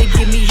you used to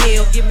give me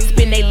hell.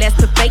 Spend they last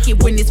to fake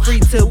it when it's free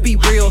to be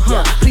real,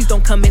 huh? Please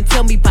don't come and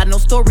tell me about no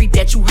story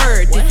that you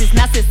heard. This is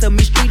not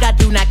Sesame Street, I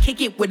do not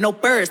kick it with no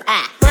birds.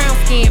 Brown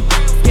skin,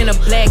 in a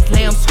black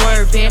lamb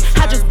swerving.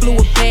 I just blew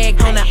a bag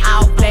on an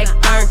all black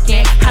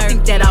Birkin. I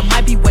think that I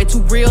might be way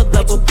too real,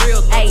 double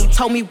real. Ayy,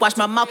 told me watch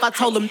my mouth, I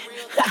told him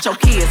watch your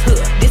kids, hood.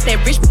 This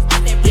that rich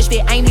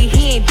that ain't me,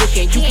 he ain't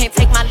looking. You can't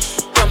take my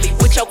from me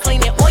with your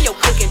cleaning or your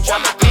cooking.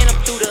 Drive my man up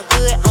through the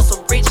hood on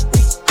some rich.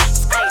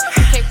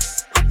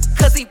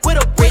 Cause he with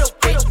a rich.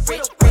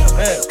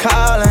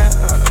 Callin',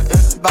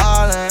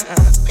 ballin',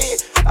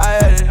 I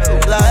heard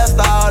it last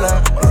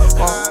dollar.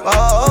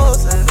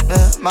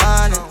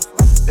 Money.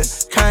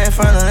 Came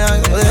from the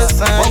young,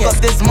 listen. Woke up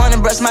this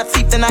morning, brushed my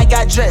teeth, then I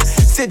got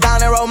dressed. Sit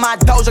down and roll my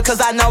doja, cause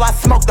I know I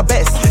smoke the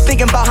best.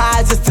 Thinking about how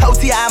I just told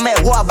you I'm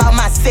at war about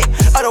my sick.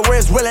 Other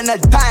words willing to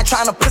die,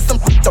 trying to put some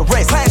to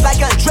rest. Plans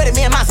like Andretti,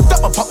 me and my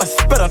stepper pump a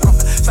spitter.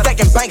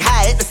 Stacking bank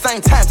high at the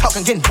same time,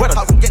 talking, getting wetter.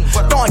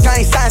 Throwing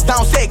gang signs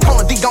down, said,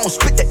 Corner D gon'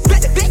 split that.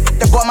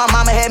 That boy, my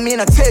mama had me in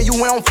a tell you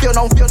we don't feel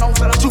no.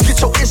 You get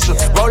your issue,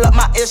 roll up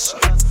my issue.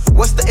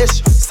 What's the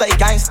issue? Say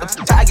gangsta,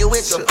 target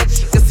with you.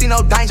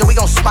 Casino danger, we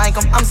gon' spank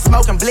 'em. I'm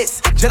smoking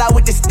blitz, Jedi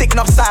with this stick,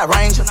 Northside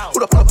Ranger.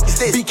 Who the fuck is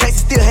this? BK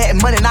still had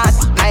money, now I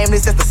name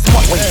this as the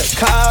smart one.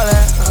 Callin',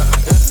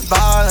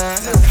 ballin',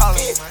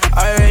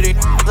 already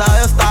all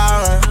your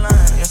stylin'.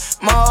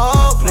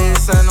 More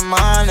place in the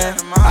morning.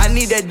 I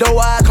need that dough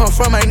where I come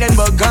from, ain't nothing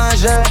but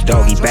ganja.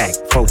 Doggy back,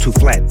 4-2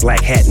 flat,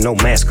 black hat, no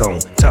mask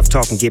on. Tough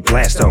talking, get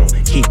blast on.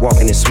 Keep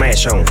walking and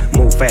smash on.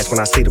 Move fast when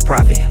I see the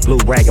profit. Blue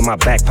rag in my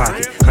back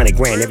pocket. 100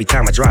 grand every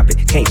time I drop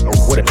it. Can't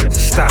with it,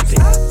 stop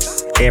it.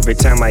 Every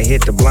time I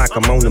hit the block,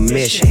 I'm on a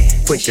mission.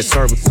 Quick to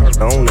serve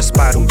on the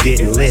spot who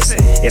didn't listen.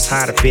 It's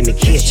hot up in the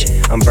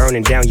kitchen. I'm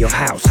burning down your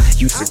house.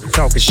 You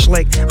talking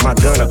slick, my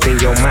gun up in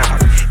your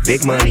mouth.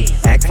 Big money,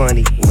 act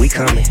funny. We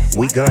coming,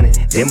 we gunning.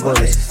 Them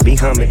bullets be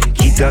humming.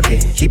 Keep ducking,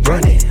 keep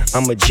running.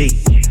 I'm a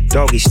G.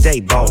 Doggy stay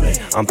ballin'.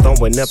 I'm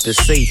throwing up the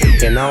C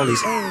and all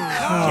these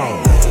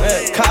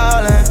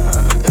Callin',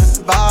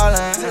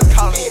 ballin',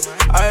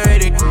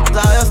 already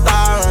all your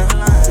stylin'.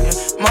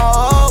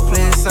 More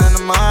place in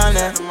the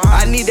morning.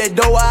 I need that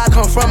dough where I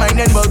come from, ain't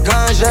nothing but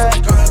ganja.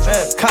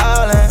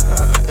 Callin',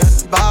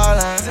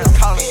 ballin',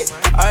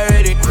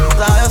 already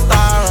all your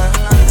stylin'.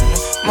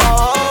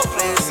 More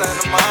place in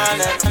the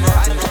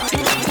morning.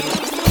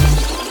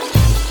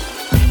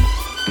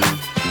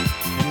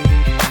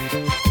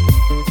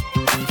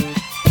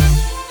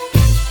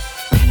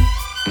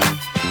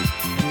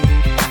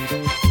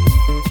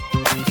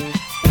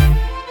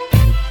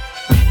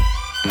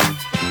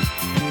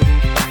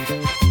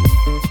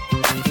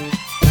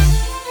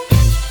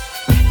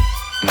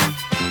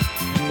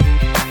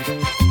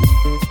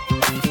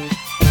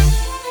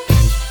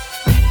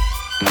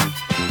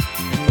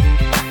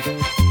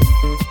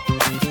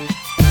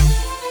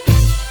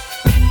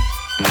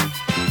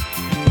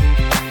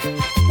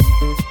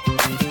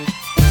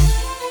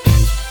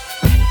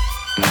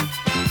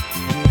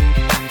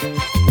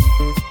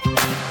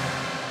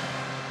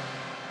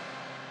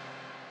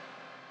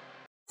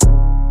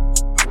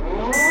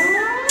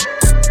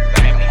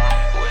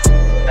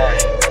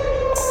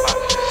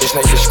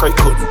 bitch, now you straight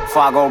cook.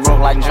 Before I go broke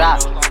like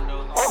Jock,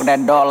 with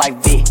that dog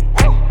like V.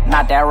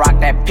 Not that rock,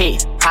 that P.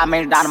 How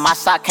many down in my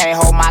sock, can't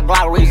hold my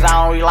Glock. Reece,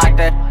 I don't really like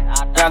that.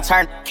 Young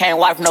turn, can't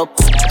wipe no.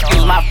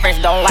 Excuse my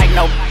French, don't like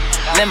no.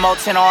 Limo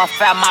 10 on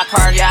fat, my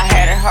car, yeah, I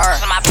had it hurt.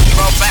 So my bitch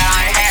broke bad,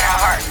 I ain't had it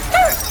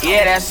hurt.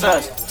 Yeah, that's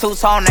us.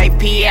 Two-tone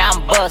AP, yeah,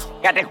 I'm bust.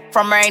 Got that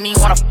from her, ain't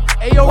even wanna.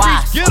 Ayo,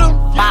 Reece, get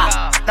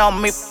him. No,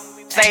 me,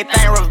 say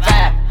thing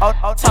revive.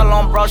 Oh, tell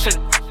on bro, shit.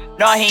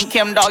 No, he ain't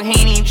Kim, dog, he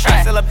ain't even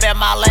try. Still a bet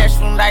my last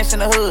room dice in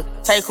the hood.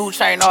 Take who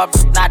chain, no,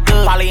 not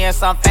good. Probably in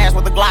some fast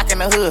with a Glock in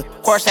the hood.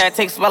 Course had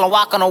take spell and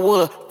walk on the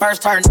wood.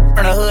 First turn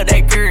from the hood,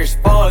 they curious.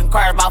 Forward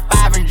inquires about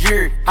 5 and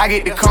jury. I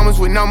get the comments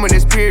with number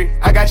this period.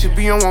 I got your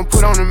B on one,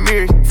 put on the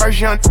mirrors. First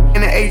young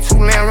in the A2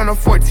 land, run on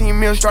 14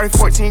 mil, started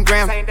 14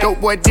 grams.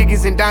 Dope boy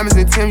Dickies and diamonds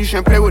and Tim. You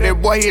shouldn't play with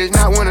that boy, he is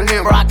not one of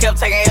them. Bro, I kept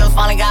taking L's,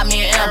 finally got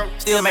me an M.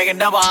 Still making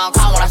double, I don't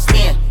call when I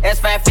spin.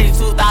 S550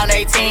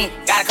 2018.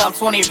 Gotta come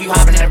 20 if you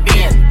hopping in the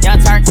bin. Young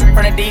turn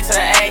from the D to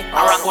the A.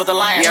 I'm rocking with the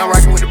Lions. Yeah, I'm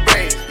rocking with the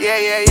Braves. Yeah,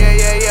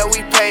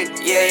 we paid.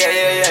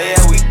 Yeah,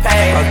 we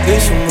paid. I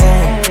did some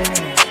wrong,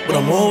 but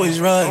I'm always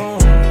right.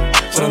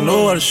 Said I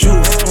know how to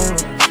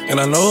shoot, and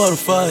I know how to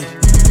fight.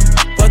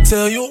 If I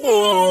tell you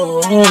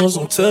once,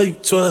 I'll tell you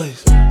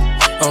twice.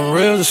 I'm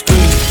real discreet,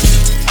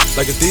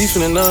 like a thief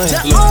in the night.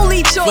 The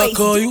only choice. If I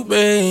call you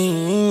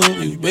babe,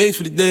 you babe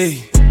for the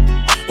day,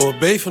 or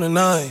babe for the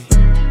night.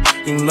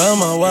 You not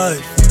my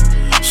wife.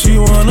 She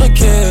wanna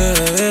kill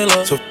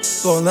her, so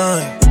f*** all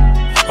night.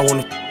 I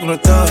wanna f*** on the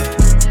thigh.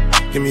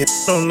 Give me a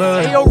all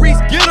night. Ayo, Reece,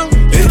 get him.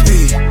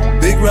 AP,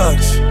 big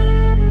rocks.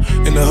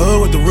 In the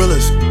hood with the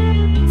realest.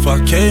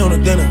 5K on the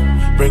dinner.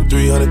 Bring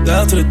 300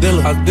 down to the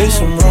dealer. I did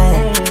some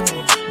wrong,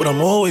 but I'm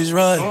always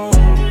right.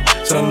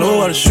 Said I know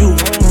how to shoot,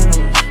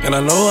 and I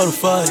know how to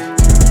fight.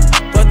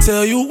 If I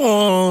tell you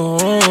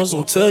once,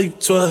 I'll tell you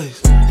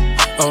twice.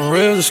 I'm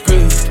real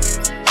discreet,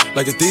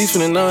 like a thief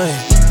in the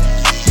night.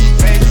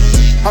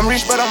 I'm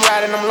rich, but I'm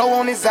riding, I'm low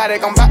on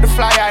exotic. I'm about to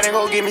fly out and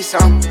go get me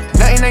some.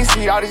 Nothing ain't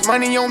sweet, all this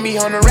money on me.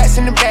 100 rats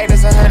in the bag,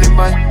 that's 100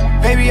 bun.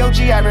 Baby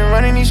OG, I been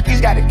running these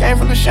streets, got a game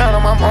full of shine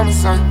on my mama's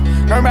son.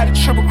 Learned about the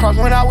triple cross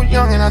when I was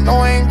young, and I know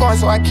I ain't going,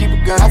 so I keep a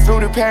gun. I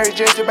flew to Paris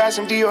just to buy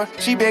some Dior.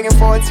 She begging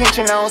for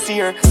attention, I don't see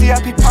her.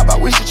 CIP pop, I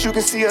wish that you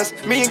can see us.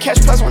 Million cash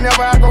plus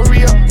whenever I go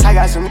real. I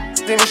got some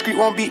in the street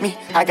won't beat me.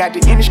 I got the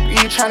industry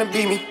trying to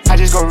beat me. I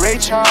just go Ray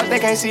Charles, they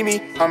can't see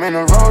me. I'm in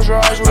a Rolls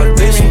Royce with a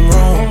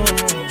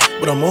Remy.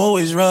 But I'm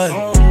always right.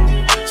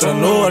 So I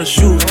know how to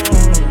shoot,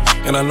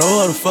 and I know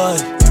how to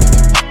fight.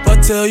 If I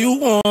tell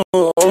you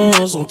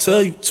once, I'll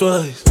tell you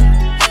twice.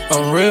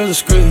 I'm real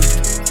discreet,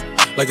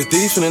 like a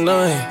thief in the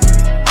night.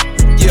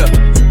 Yeah,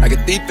 like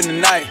a thief in the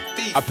night.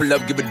 I pull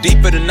up, give a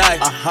deep for the night.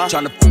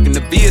 Tryna fuck in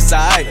the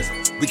VSI.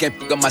 We can't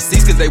fuck up my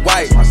seats cause they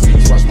white.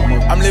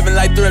 I'm living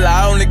like Thriller,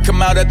 I only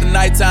come out at the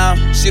nighttime.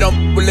 She don't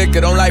fuck with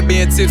liquor, don't like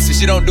being tipsy.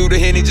 She don't do the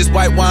Henny, just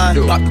white wine.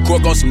 Pop the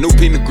cork on some new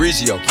Pinot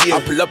Grigio.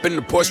 I pull up in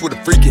the Porsche with a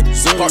freakin'.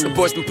 Park the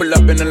Porsche and pull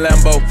up in the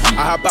Lambo.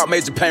 I hop out,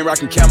 major pain,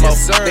 rockin' camo.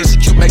 Then she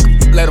cute, make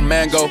a let a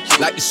man go.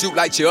 Like to shoot,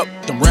 light you up,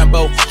 them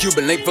Rambo.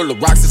 Cuban link full of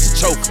rocks, it's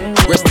a choke.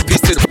 Rest in peace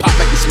to the pop,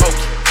 make it smoke.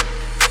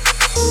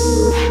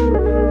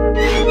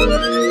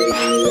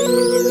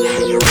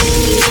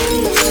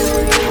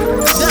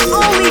 The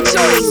only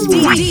choice,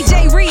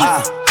 DJ Reece.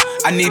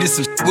 I needed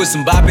some with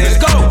some bop in it.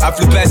 Let's go. I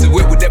flew past the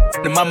whip with that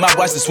in my mouth,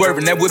 watched it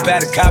swerving. That whip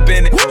had a cop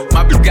in it.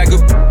 My bitch got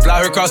good, fly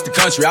her across the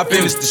country. I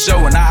finished the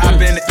show and I hop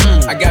in it.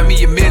 I got me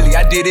a milli,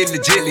 I did it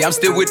legitly. I'm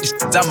still with the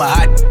shit, I'm a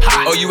hot.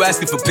 Oh, you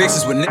asking for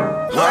pictures with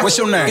What's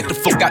your name? Get the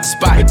fuck out the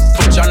spot.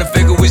 Tryna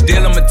figure which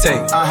deal I'ma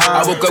take.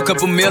 I woke up,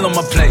 couple meal on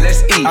my plate.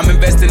 Let's eat. I'm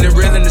investing in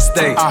real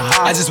estate.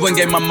 I just went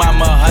and gave my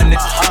mama 100.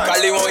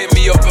 Probably won't hear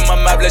me open my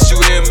mouth, let you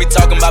hear me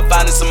talking about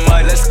finding some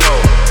money. Let's go.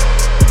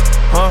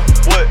 Huh?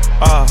 What?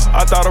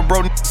 I thought a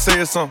bro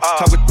said something.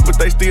 Talking but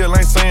they still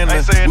ain't saying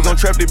nothing. We gon'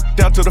 trap this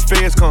out till the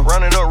feds come.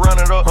 Run it up.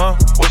 Huh?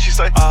 What she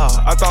say?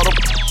 I thought a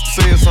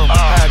said something.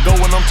 I go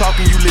when I'm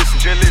talking, you listen.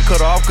 Cut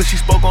her off cause she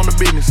spoke on the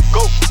business.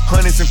 Go.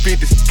 Hundreds and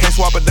fifties. Can't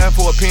swap it down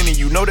for a penny.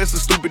 You know that's a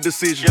stupid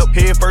decision.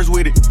 Head first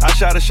with it. I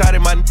shot a shot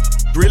at my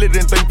really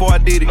didn't think before I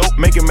did it.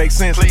 Make it make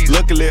sense. Please.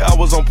 Luckily, I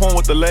was on point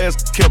with the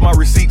last. Kept my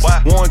receipts.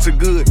 Warranted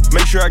good.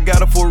 Make sure I got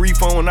her for a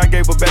refund when I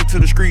gave her back to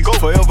the streets.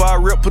 Forever I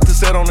rep, put the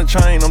set on the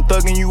chain. I'm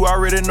thugging you,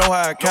 already know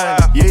how I came.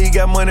 Yeah, he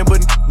got money,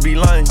 but be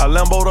lame. I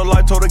Lambo'd her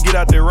life, told her get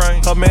out that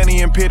rain. Her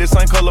manny and pitty,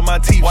 same color my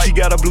teeth. She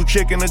got a blue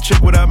chick and a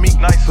chick without me.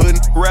 Nice hood,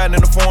 riding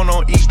in the phone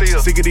on E.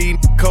 Sick of the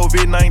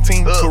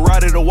COVID-19.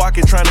 Karate to walk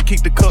it, trying to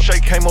kick the cup.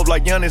 Shake came up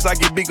like Giannis, I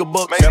get bigger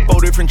bucks. Got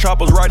 4 different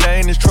choppers right there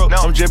in this truck.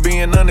 I'm just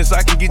being honest,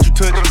 I can get you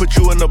touched. Put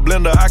you in the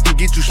blender, I can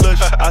get you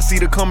slush. I see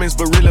the comments,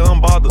 but really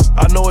unbothered.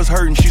 I know it's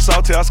hurting, she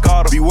salty, I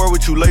scarred her. Beware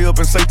what you lay up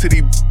and say to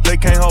these, they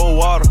can't hold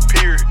water.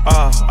 Period.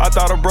 I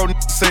thought a bro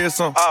said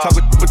something.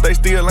 Talking, but they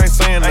still ain't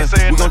saying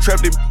nothing. We gon' trap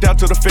this out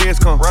till the feds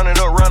come. Run it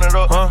up.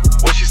 Huh?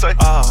 What she say?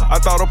 I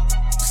thought a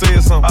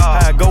said something.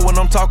 I go when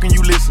I'm talking,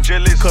 you listen.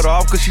 Cut her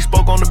off cause she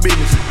spoke on the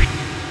business.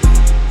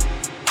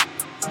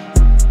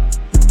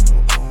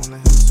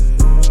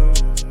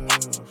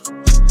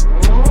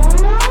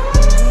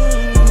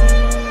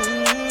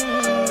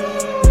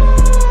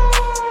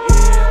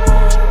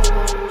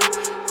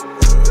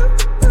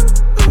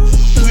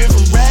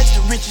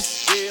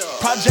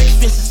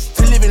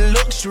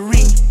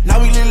 luxury.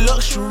 Now we live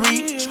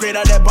luxury. Straight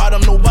out that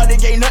bottom, nobody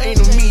gave nothing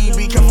to me.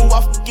 Be careful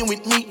while fucking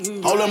with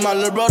me. All of my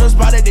little brothers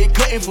spotted, they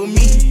cutting for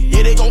me.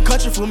 Yeah, they gon'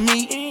 cut you for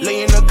me.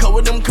 Lay in the cut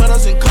with them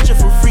cutters and cut you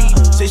for free.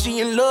 Say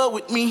she in love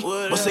with me,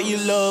 but say you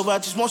love, I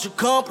just want your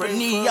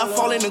company. I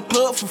fall in the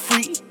club for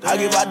free. I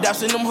give out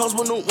daps and them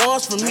husband the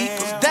ones for me.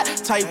 Cause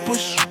that type of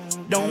shit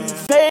don't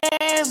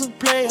phase a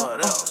player.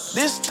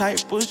 This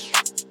type of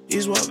shit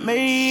is what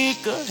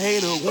make a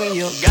hater when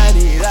you got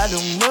it out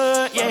the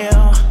mud,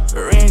 yeah.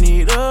 Ran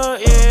it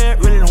up, yeah.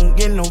 Really don't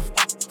get no,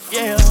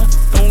 yeah.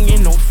 Don't get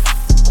no,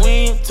 we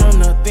ain't turn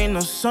nothing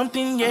to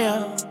something,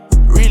 yeah.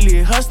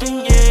 Really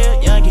hustling,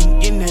 yeah. Y'all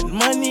getting that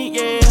money,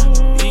 yeah.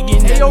 You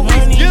getting that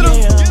money,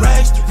 yeah.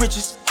 Rags to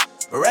riches,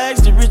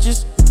 rags to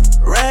riches,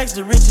 rags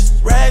to riches,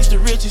 rags to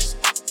riches,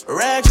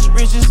 rags to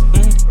riches,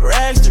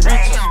 rags to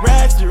riches,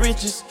 rags to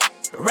riches,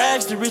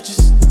 rags to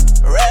riches,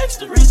 rags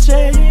to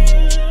riches.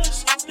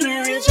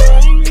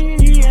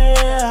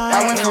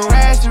 I went from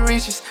rags to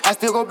riches. I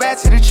still go back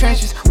to the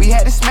trenches. We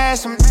had to smash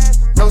some.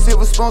 No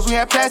silver spoons, we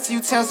had plastic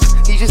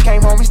utensils. He just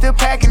came home, he still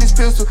packing his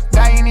pistol.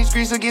 Die in these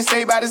streets or get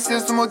saved by the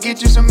system or get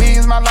you some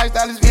millions. My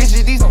lifestyle is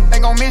vicious. These they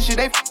gon' miss you.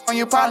 They on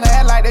your partner,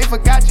 act like they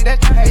forgot you.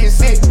 That hey, you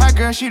sick. My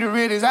girl, she the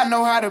realest. I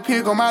know how to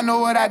pick 'em. I know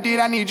what I did.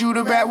 I need you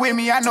to back with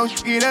me. I know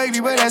she get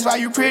ugly, but that's why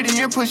you pretty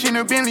and pushing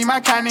the Bentley. My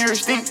kind of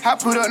stink. I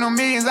put up no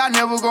millions. I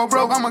never go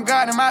broke. I'm a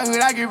god in my hood.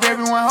 I give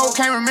everyone hope.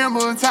 Can't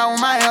remember a time when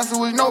my answer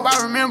was nope.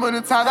 I remember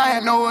the times I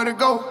had nowhere to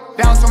go.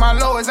 Down to my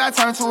lowest, I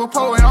turned to a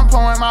poet. I'm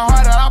pouring my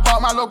heart out. I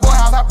bought my little boy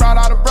house. I brought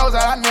all the bros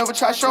out. I never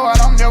try show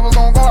out. I'm never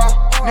gonna go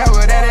out.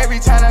 Never that every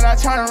time that I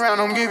turn around,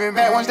 I'm giving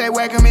back. Once they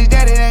whack him, his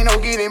daddy ain't no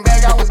getting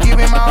back. I was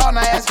giving my all,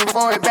 not asking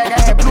for it back.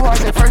 I had blue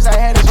hearts at first, I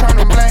had to turn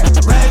them black.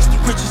 Rags to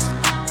riches,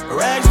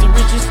 rags to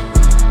riches,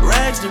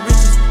 rags to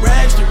riches,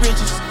 rags to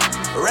riches,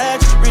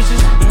 rags to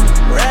riches,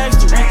 rags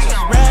to riches,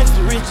 rags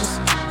to riches,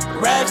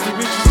 rags to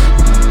riches,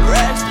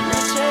 rags to riches.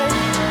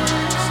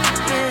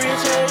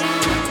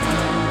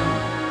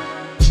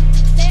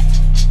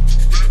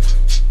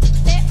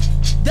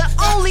 The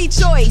only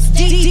choice,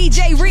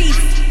 DJ Reece.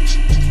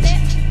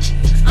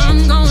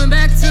 I'm going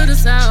back to the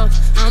south.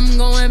 I'm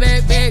going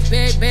back, back,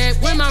 back, back.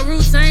 Where my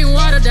roots ain't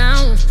watered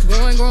down.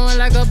 Growing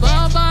like a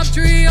baobab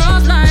tree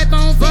of life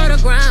on fertile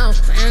ground.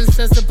 My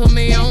ancestor put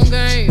me on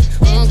game.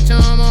 On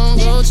charm, on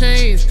gold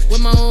chains. With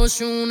my old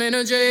shoe in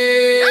a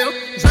jail.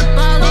 Drip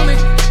all on me.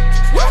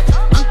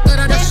 Uncle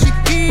that she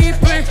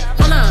keep it.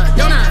 Hola,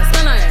 Donna,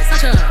 Stella,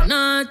 Sacha,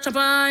 Nah,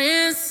 Choppa,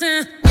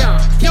 Instant. Yeah,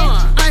 pure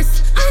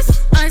ice, ice,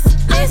 ice,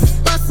 ice.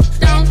 Bust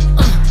down,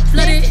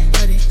 flood it,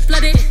 flood it,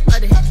 flood it,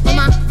 flood it. On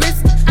my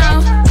wrist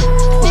out.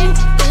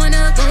 Going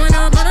up,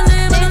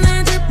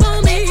 motherland, drip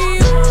on me.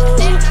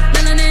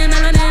 Melanin,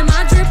 melanin,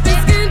 my drip is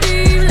skin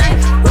deep like.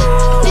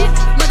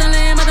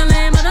 Motherland,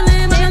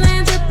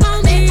 drip on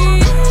me.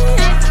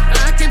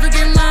 I can't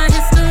forget my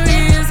history,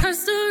 it's her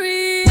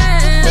story.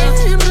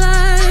 Yeah.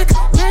 Black,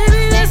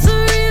 maybe that's the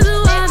reason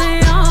why they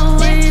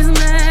always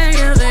mad.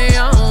 Yeah, they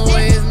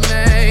always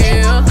mad.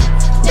 Yeah.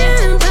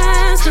 Getting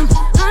past them,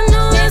 I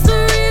know that's the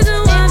reason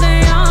why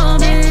they all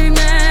big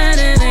mad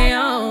and they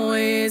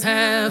always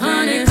have.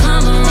 Honey,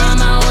 come around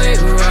my way,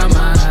 around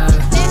my eye.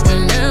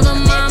 Whenever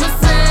mama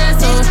says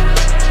so,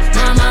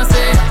 mama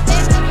said,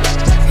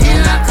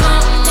 here I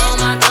come on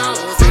my throne,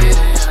 sitting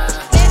high.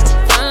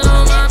 Follow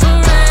my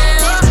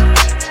parade,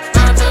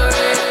 my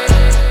parade.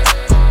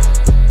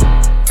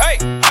 Hey,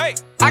 hey,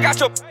 I got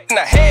your in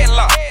the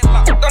headlock.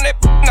 On that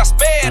and I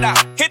sped out.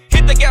 Hit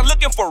the gas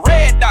looking for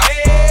red dot.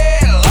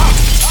 Headlock.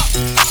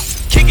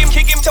 Kick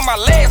him till my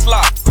legs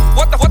lock.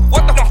 What the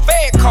them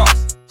fed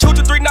cost? 2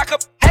 to 3 knock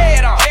up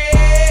head on.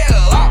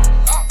 Headlock.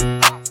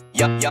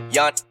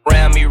 Yup,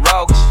 round me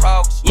rogues.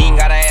 You ain't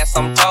gotta ask,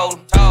 I'm told.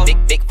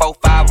 Big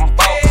 4-5, I'm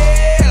folks.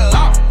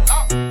 Headlock.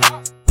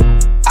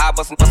 I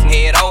bustin'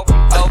 head open.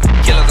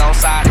 Killers on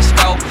side and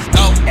scope.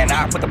 And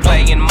I put the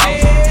play in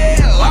motion.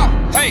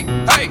 Hey,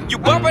 you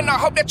bumpin', I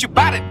hope that you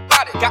bout it.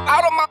 Got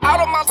out of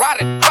my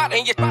ride it.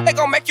 And they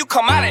gon' make you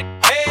come out it.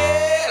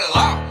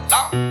 Headlock.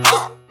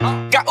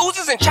 Got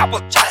Uzis and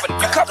choppers.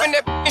 You cuffin'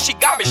 that and she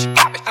garbage.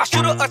 I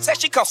shoot her a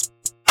text, she comes.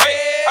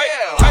 Hey,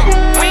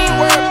 we ain't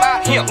worried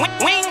about him.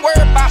 We ain't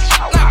worried about shit.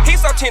 Nah,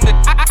 he's so tender.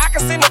 I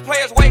can send the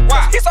players way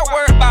wide. He's so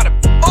worried about it.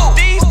 Ooh,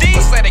 these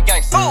say they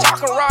gangsta.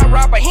 Talking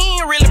rah, but he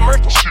ain't really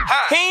murking shit.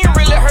 He ain't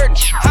really hurting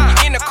shit.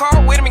 In the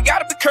car with him, you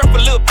gotta be careful,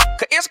 little bit,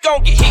 cause it's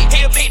gon' get hit.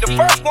 He'll be the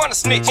first one to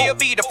snitch. He'll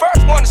be the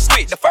first one to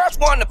switch.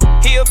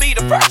 He'll be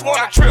the first one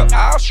to trip.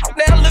 I'll shoot.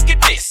 Now look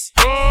at this.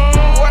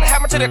 What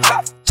happened to the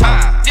clock?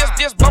 Time.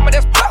 Just bumpin',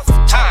 that's bluff.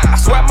 Time. I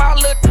swear my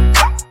little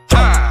clock.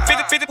 Time.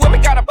 50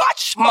 women got a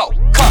bunch more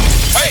coming.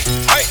 Hey,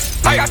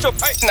 I got your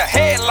in the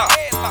headlock.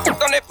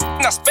 On that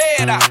and I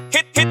sped out.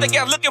 Hit the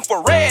gas looking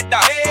for red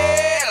dot.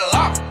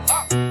 Headlock.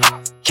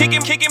 Kick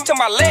him till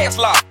my legs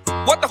lock.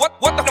 What the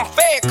them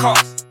fed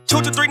cost?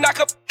 2 to 3 knock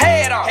up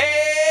head on.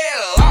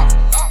 Headlock.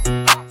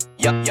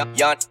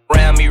 Yup,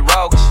 round me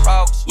rogues.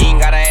 You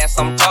ain't gotta ask,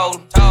 I'm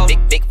told.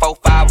 Big 4-5,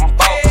 I'm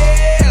folks.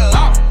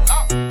 Headlock.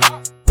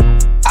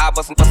 I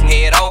bustin'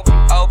 head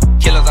open.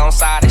 Killers on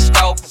side and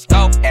scope.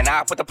 and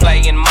I put the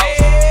play in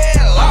motion.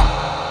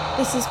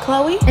 This is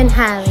Chloe and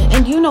Halle,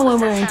 and you know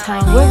when we're in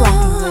town, we're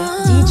rocking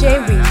with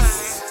DJ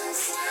Reece.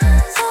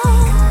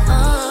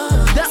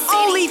 The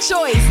only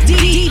choice,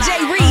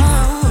 DJ Reece.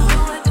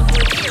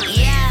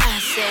 Yeah,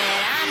 shit,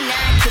 I'm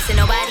not kissing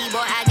nobody,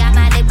 boy, I got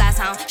my lip gloss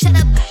on. Shut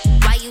up,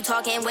 why you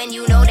talking when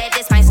you know that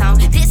this my song?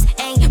 This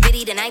ain't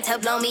really the night to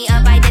blow me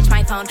up, I ditch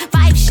my phone.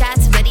 5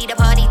 shots, ready to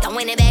party,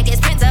 throwing it back as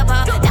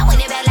principal. Throwing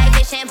it back like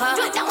fish and pole,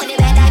 throwing it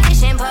back like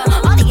fish and pole.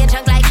 All in your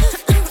junk like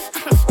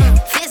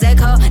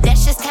physical,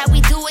 that's just how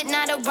we do it,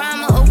 not a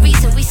rhyme or a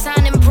reason. We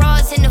signing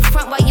bras in the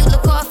front while you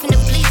look off in the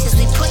bleachers.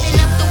 We putting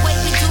up the way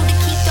we do to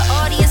keep the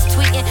audience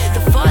tweeting.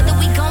 The farther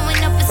we going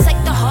up, it's like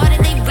the harder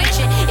they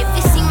reaching. If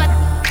you see my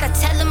I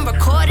tell them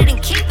record it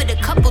and keep it. A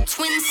couple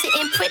twins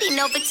sitting pretty,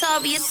 no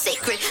Victoria's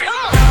Secret.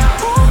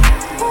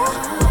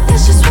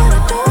 That's just what I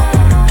do,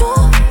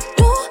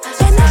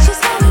 and that's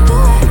just how we do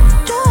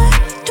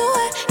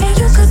it, and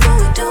you could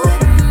do it,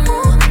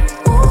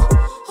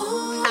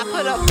 I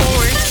put up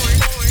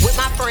boards with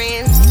my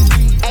friends,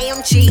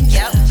 AMG,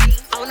 yep,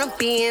 on the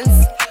Benz,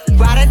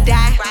 ride or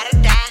die,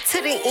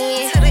 to the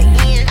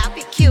end, I'll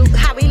be cute,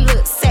 how we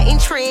look, setting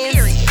trends.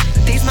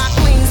 These my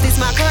queens, these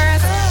my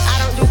girls, I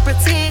don't do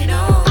pretend.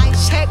 I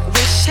check,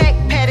 wrist check,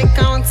 paddock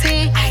on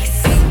 10.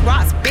 Big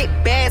rocks, big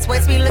bags,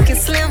 waist be looking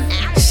slim.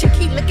 She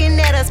keep looking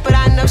at us, but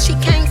I know she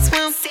can't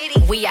swim.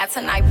 We out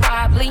tonight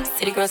probably,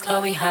 city girls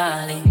Chloe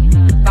Halle.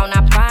 On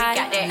our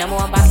body, number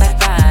one by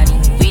body.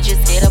 We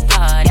just hit a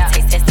party,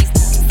 taste these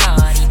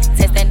naughty.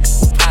 Taste that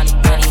probably,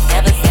 but he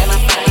never said my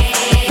body.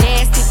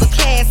 Nasty but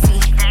classy,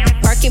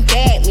 working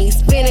bad me.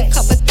 Spend a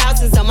couple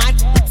thousands on my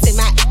and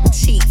my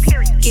cheeks.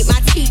 Get my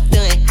teeth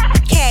done,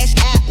 cash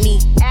at me.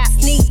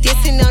 Sneak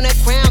dissing on the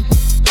ground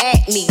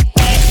at me.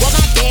 What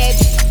my dad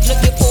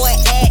looking for an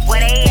act.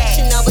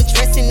 Fashion over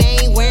dressing, they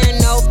ain't wearing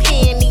no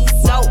panties.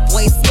 So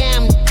boy,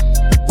 scam me.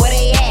 Where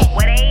they at?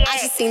 I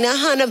just seen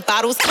 100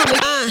 bottles coming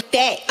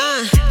that. I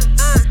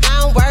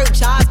don't work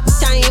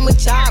jobs, I am a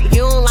job.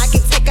 You don't like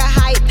it, take a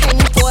hike, pay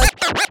me for it.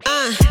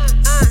 I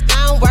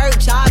don't work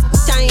jobs,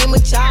 I am a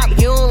job.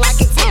 You don't like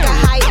it, take a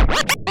hike.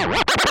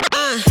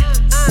 I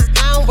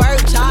don't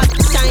work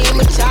jobs, I am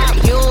a job.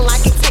 You don't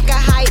like it, take a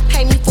hike,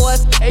 pay me for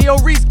it. Hey yo,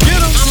 Reece,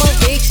 get him. I'm a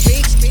bitch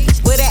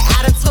with an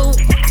attitude.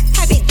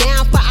 Have it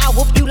down, but I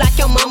whoop you like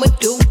your mama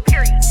do.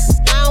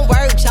 I don't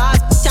work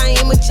jobs, I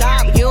am a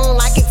job. You don't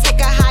like it, take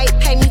a hike,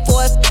 pay me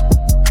for it.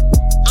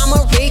 I'm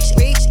a rich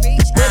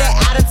with an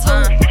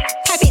attitude.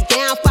 Have it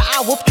down, but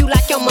I whoop you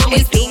like your mama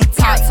do.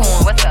 Talk to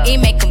him, it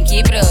make them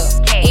give it up.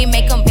 It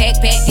make them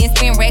backpack, then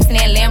spin racks in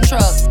that lamb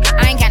truck.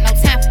 I ain't got no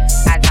time,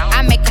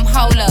 I make them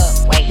hold up.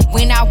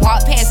 When I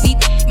walk past these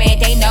man,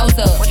 they nose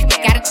up.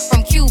 Got it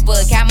from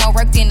Cuba, got more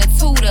work than the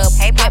tutor.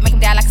 But make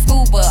them die like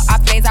scuba.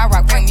 Off days I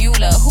rock from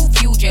Mueller. Who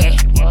future?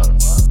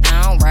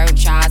 I don't work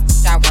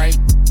jobs, I work.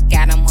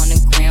 Got them on the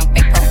ground,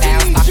 fake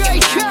profile,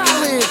 stalking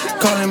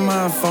my Calling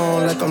my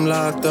phone like I'm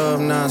locked up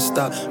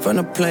non-stop. From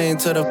the plane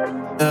to the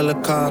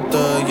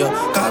helicopter, yeah.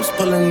 Cops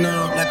pulling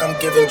up like I'm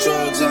giving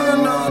drugs,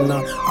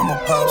 no. I'm a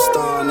pop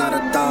star, not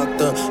a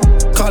doctor.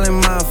 Calling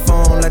my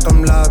phone like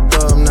I'm locked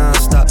up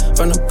non-stop.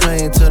 From the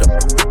plane to the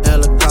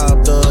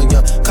helicopter,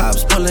 yeah.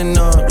 Cops pulling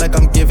up like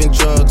I'm giving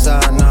drugs, no.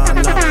 I'm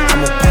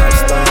a pop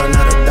star,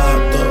 not a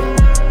doctor.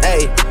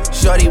 Hey,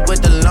 shorty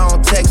with the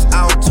long text,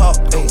 I don't talk.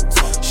 Ay.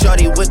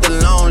 Shorty with the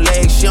long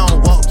legs, she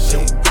don't walk.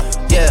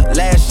 Yeah,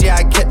 last year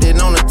I kept it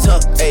on the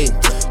tuck. Ay.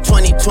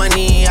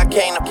 2020, I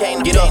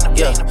can't get up,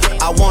 yeah.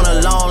 I want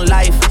a long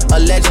life, a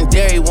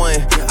legendary one.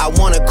 I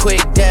want a quick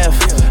death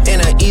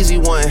and an easy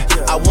one.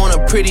 I want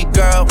a pretty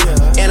girl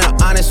and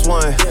an honest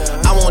one.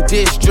 I want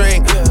this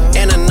drink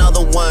and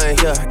another one,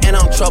 yeah. And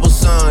I'm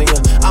troublesome,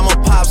 yeah. I'm a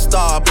pop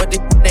star, but this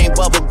ain't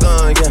bubble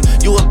gum, yeah.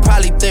 You would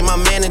probably think my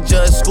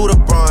manager is Scooter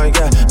Braun,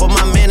 yeah. But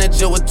my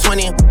manager was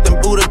 20 and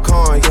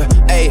Budokan, yeah.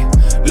 Hey,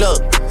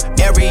 look.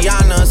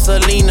 Ariana,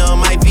 Selena,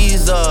 my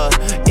visa.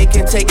 It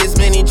can take as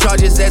many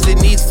charges as it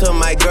needs to,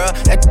 my girl.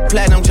 That's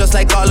platinum just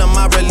like all of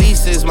my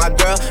releases, my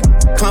girl.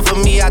 Come for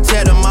me, I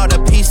tear them all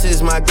to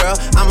pieces, my girl.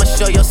 I'ma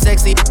show your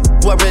sexy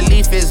what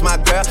relief is, my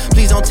girl.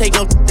 Please don't take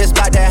no that's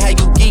about that how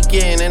you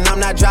geeking. And I'm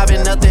not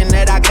driving nothing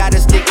that I gotta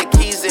stick the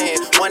keys in.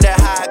 Wonder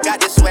how I got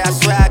this way, I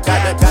swear I got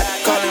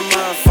calling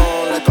my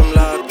phone like I'm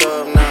locked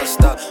up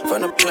non-stop.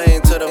 From the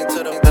plane to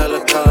the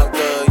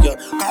helicopter, yeah.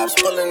 Cops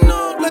pulling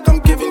up like I'm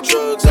giving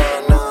drugs,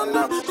 no.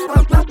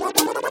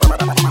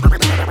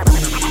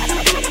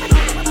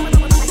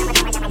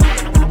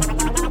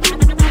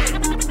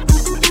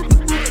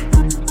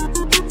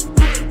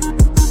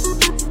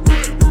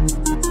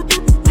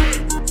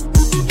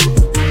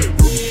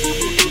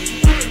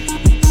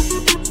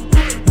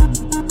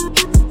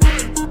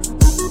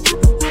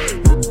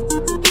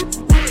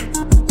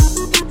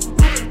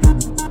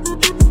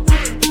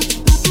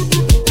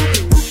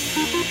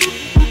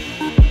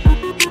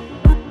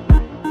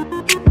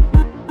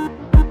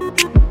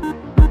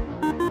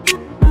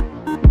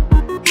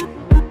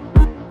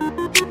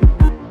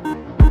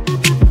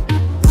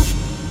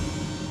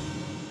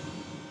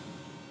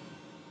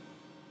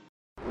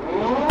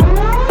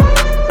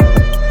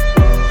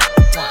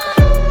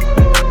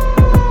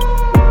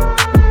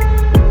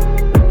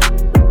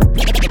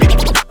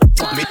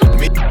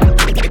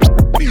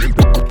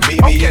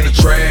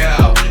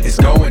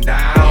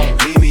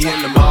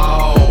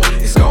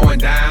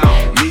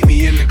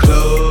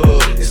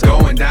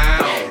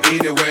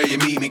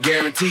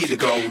 guaranteed to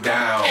go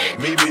down.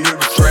 Meet me in the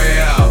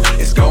trail,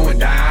 it's going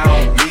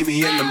down. Meet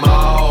me in the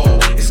mall,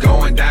 it's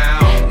going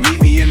down.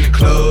 Meet me in the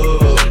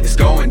club, it's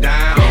going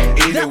down.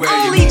 Anywhere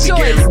you meet me,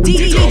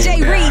 guaranteed to go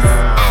down.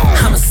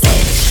 I'm a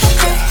savage,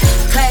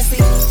 classy,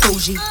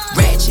 bougie,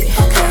 ratchet,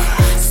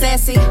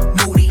 sassy,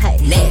 moody,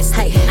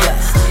 nasty,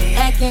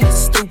 acting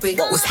stupid.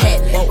 What's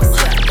happening?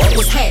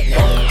 What's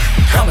happening?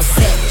 I'm a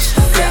savage,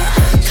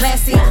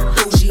 classy,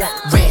 bougie,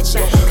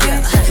 ratchet,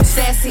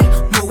 sassy,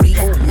 moody,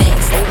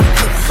 nasty,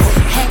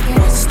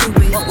 acting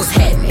stupid. What's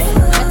happening?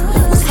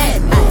 What's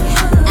happening?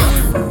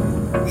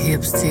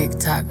 Hips tick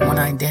tock when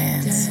I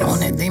dance. On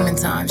that demon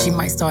time, she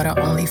might start her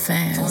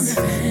OnlyFans.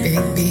 Big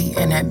B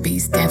and that B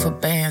stand for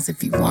bands.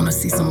 If you wanna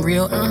see some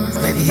real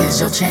baby, here's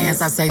your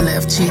chance. I say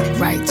left cheek,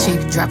 right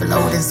cheek, drop it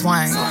low and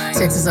swing.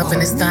 Texas up in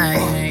this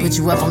thing, put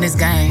you up on this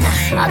game.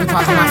 I be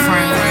parking my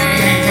frame.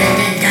 Gang, gang,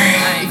 gang,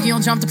 gang. If you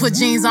don't jump to put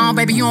jeans on,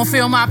 baby, you don't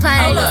feel my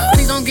pain.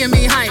 Please don't give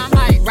me hype.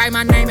 Write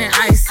my name in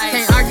ice.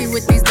 Can't argue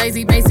with these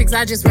lazy basics,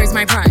 I just raise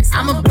my price.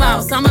 I'm a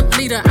boss, I'm a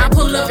leader. I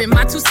pull up in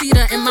my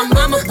two-seater, and my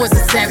mama was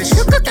a savage.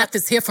 Got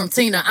this here from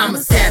Tina, I'm a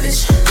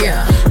savage.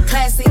 Yeah.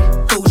 Classy,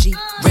 bougie,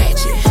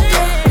 ratchet,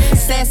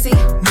 sassy,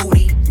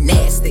 moody,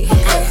 nasty,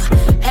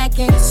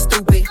 acting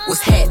stupid.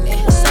 What's happening?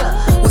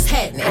 What's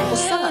happening?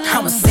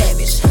 I'm a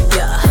savage.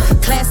 Yeah.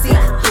 Classy,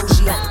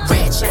 bougie,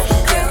 ratchet,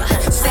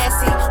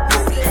 sassy,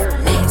 moody,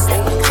 nasty,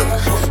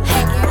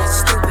 acting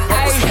stupid.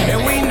 What's happening?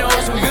 And we know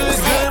some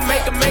good,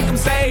 make them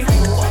say.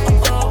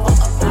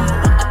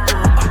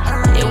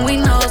 And we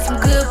know some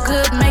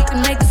good, make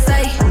them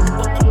say.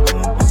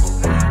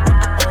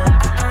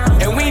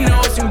 And we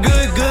know some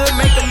good,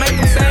 make them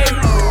say.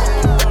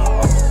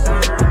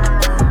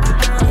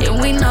 And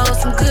we know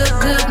some good,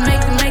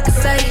 make them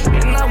say.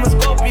 And I'm a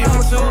Scorpio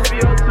too.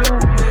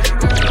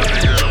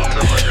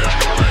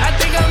 I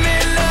think I'm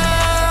in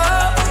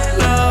love.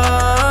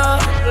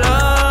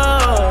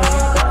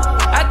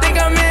 I think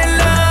I'm in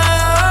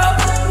love.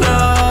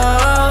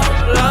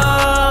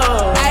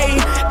 Ayy,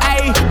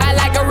 I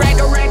like a rack.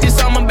 There's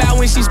something about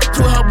when she's with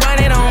her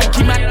bonnet on.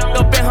 Keep my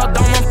up in her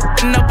dome, I'm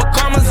f***ing up a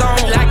karma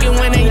zone. Like it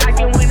when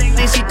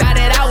then she thought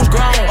that I was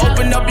grown.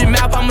 Open up your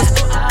mouth, I'ma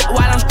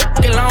while I'm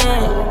f***ing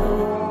alone.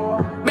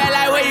 Back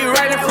like where you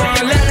running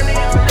from. Left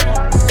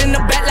in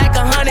the back like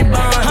a honey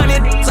bun.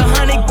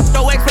 Honey,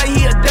 throw X play,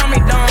 he a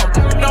dummy dumb.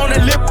 On the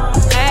lip,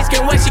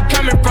 asking where she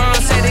coming from.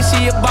 Say that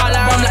she a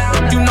baller, I'm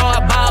like, you know I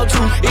ball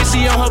too. Is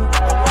she on her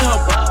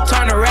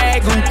turn a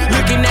rag goo?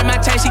 Looking at my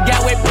chain, she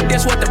got wet,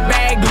 that's what the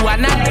bag do. I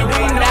knocked the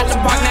window out the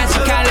park, now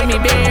she calling me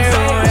Barry.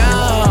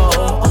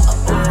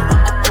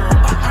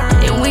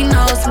 And we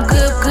know some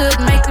good,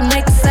 make them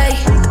say.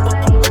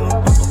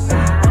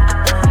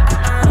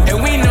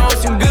 And we know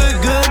some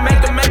good,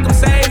 make them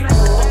say.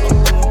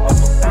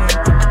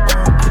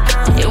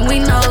 And we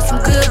know some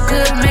good,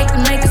 make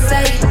them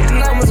say.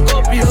 And I'm a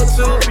Scorpio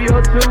too.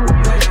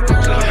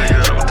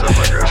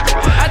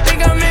 I think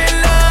I'm in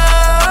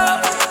love.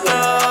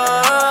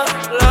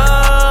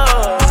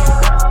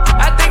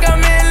 I think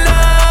I'm in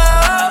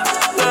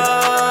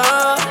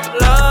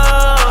love.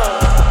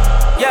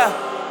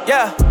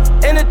 Yeah.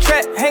 In the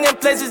trap, hanging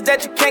places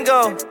that you can't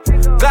go.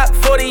 Glock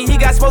 40, he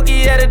got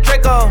smoky at a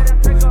Draco.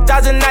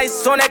 1,000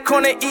 nights on that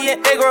corner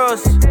eating egg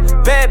rolls.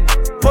 Bad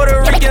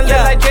Puerto Rican, look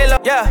like J-Lo.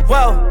 Yeah,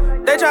 well,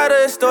 they try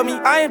to extort me,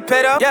 I ain't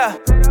paid up. Yeah,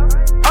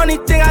 only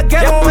thing I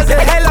gave him was a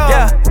halo.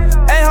 Yeah,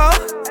 hey ho,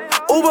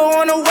 Uber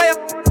on the way up.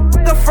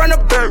 The front of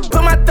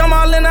put my thumb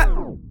all in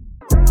the.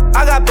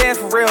 I got bands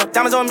for real,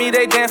 diamonds on me,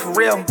 they dance for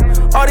real.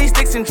 All these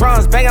sticks and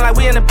drums, banging like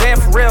we in the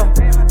band for real.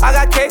 I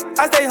got cake,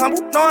 I stay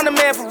humble, know I'm the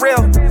man for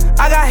real.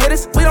 I got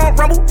hitters, we don't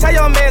rumble, tell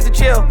your mans to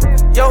chill.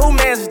 Yo, who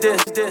mans is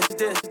this?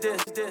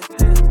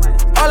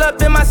 All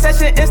up in my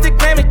session,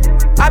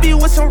 Instagramming. I be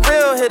with some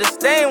real hitters,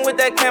 they ain't with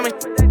that camera.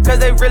 Cause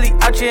they really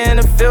out here in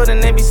the field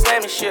and they be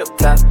slamming shit.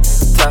 Top.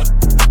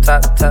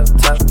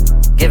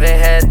 Giving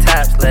head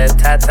taps, left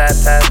tap.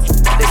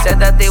 They said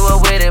that they were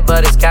with it,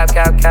 but it's cap.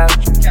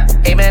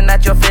 Aiming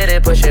at your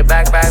fitted, push it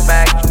back. Whack.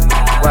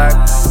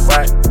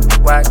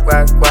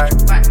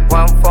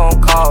 One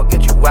phone call,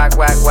 get you whack.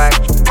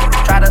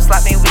 Try to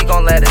slap me, we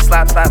gon' let it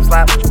slap.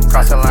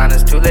 Cross the line,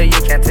 it's too late,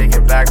 you can't take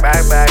it back.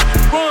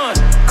 Run!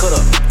 Coulda,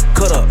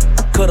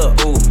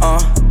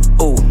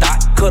 ooh, dot,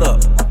 coulda,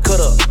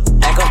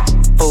 back up,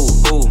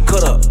 ooh,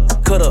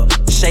 coulda,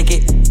 shake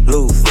it,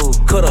 loose, ooh,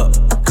 coulda,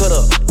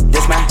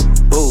 this my,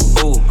 ooh,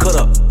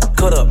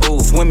 coulda, ooh,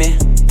 swimming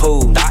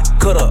pool, dot,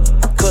 coulda,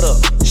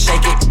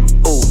 shake it,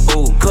 ooh,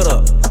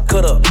 coulda,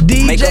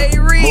 DJ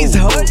Reece,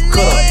 coulda,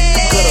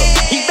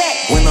 he back.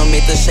 When I'm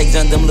at the shake,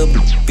 done them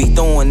little be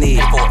throwing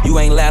it. You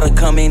ain't allowed to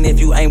come in if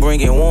you ain't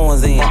bringing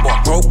ones in.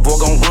 Broke boy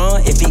gon'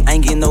 run if he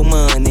ain't getting no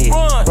money.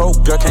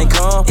 Broke girl can't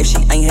come if she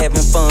ain't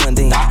having fun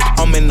then.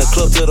 I'm in the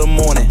club till the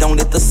morning, don't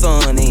let the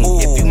sun in.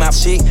 If you my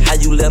chick, how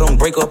you let them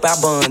break up our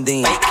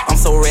bonding? I'm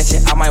so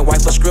ratchet, I might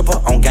wipe a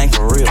stripper on gang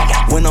for real.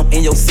 When I'm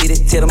in your city,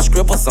 tell them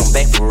strippers I'm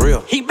back for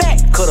real. He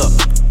back. Coulda,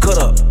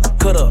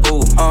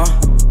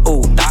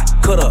 ooh, dot,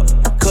 coulda,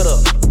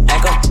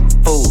 act up,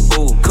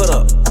 ooh,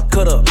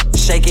 coulda,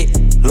 shake it,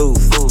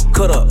 loose, ooh,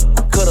 coulda,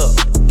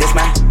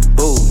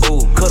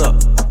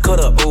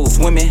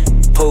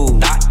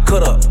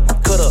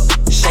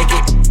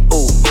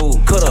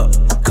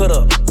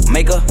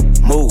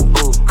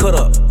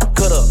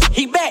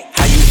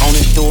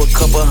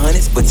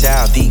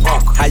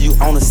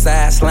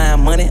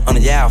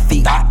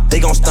 They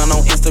gon' stun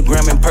on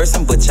Instagram in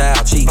person, but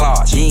child cheap.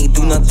 She ain't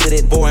do nothing to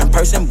that boy in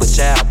person, but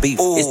child beef.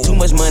 It's too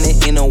much money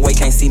in a way,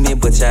 can't see me,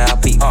 but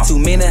child peep. Too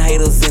many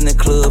haters in the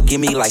club,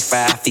 give me like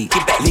 5 feet.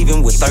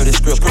 Leaving with 30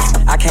 strippers,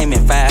 I came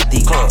in 5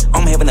 deep.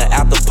 I'm having an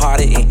after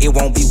party and it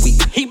won't be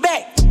weak. He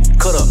back.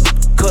 Cut up,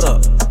 cut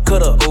up,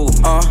 cut up, ooh,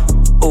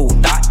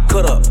 dot,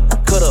 cut up,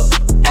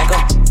 act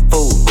up,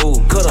 ooh,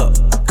 cut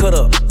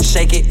up,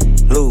 shake it,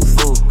 loose,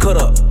 ooh, cut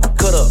up,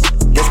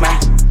 that's my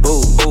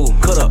boo, ooh,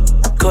 cut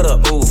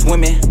up, ooh,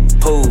 swimming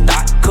pool,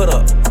 dot, cut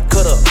up,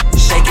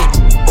 shake it,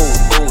 ooh,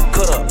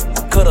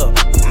 cut up,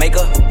 make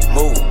a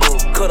move, ooh,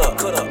 cut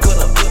up.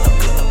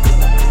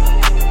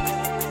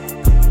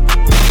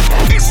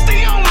 It's the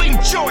only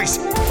choice,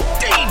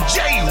 DJ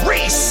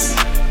Reece.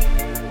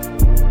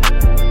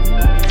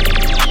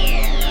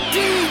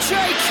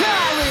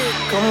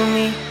 Come with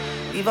me,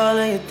 leave all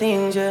of your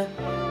things, yeah.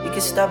 You can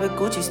stop at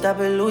Gucci, stop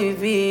at Louis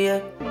V, yeah.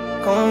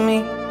 Come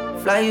with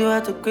me, fly you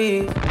out to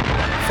Greece.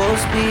 Full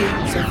speed,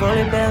 c'est pour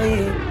les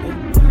berries,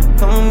 yeah.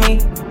 Come with me,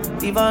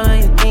 leave all of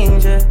your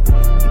things, yeah.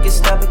 You can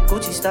stop at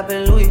Gucci, stop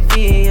at Louis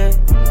V, yeah.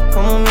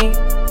 Come with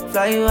me,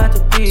 fly you out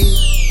to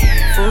Greece.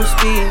 Full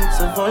speed,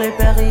 c'est pour les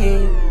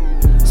berries.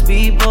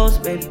 Speedboats,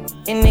 baby,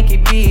 in Nicki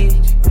Beach.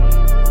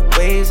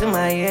 Waves in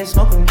my head,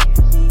 smoking.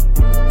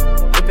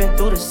 Ripping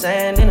through the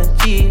sand in a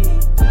Jeep.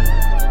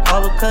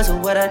 All because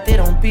of what I did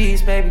on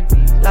beats, baby.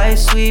 Life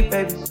sweet,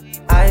 baby.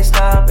 I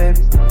stop, baby.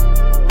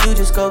 You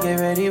just go get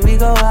ready, we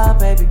go out,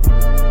 baby.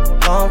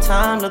 Long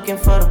time looking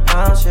for the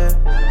bounce, yeah.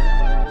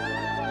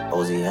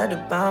 Ozzy had to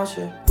bounce,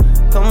 yeah.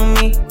 Come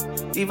with me,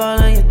 leave all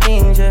of your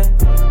things, yeah.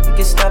 You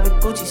can stop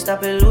at Gucci,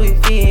 stop at Louis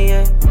V,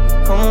 yeah.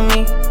 Come with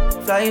me,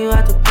 fly you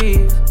out to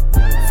Greece.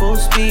 Full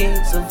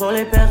speed, so pour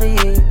les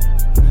Paris.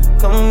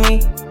 Come with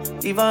me,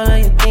 leave all of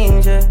your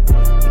things, yeah.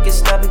 You can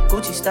stop at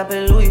Gucci, stop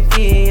at Louis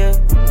V, yeah.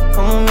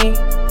 Come with me,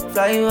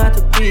 fly you out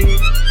to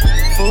Greece.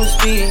 Full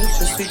speed,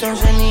 je suis ton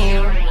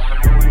génie.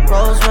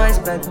 Rolls Royce,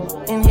 baby,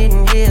 in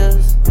hidden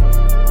hills.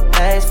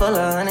 Bags full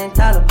of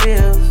 $100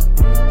 bills.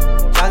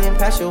 Jogging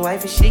past your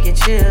wife and she get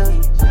chilled.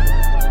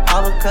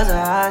 All because of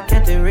how I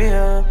kept it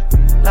real.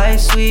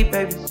 Life sweet,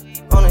 baby,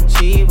 on a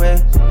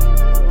G-way.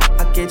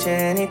 I'll get you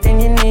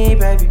anything you need,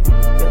 baby.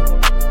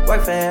 Yeah.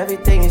 Work for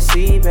everything you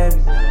see, baby.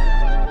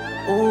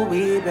 Ooh,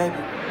 we, baby.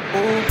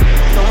 Ooh,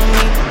 come with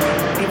me,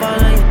 leave all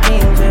of your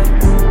things, yeah.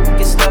 You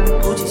can stop at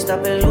Gucci,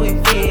 stop at Louis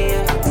V,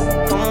 yeah.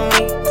 Come with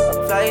me,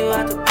 fly you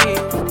out to Greece.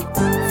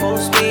 Full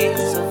speed,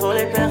 so full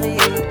les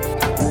Paris.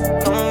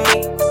 Come with me,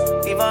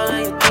 leave all of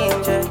your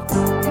things, yeah.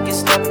 You can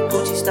stop at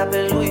Gucci, stop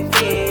at Louis V,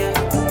 yeah.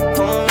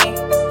 Come with me,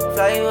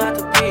 fly you out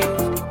to Greece.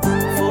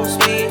 Full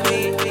speed,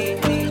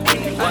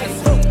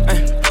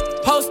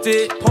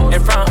 Posted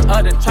in front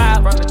of the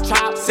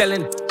trap,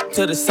 selling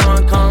till the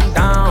sun come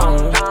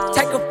down.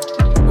 Take a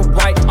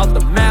right off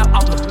the map,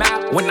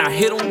 when I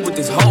hit him with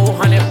this whole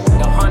hundred.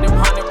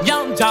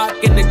 Young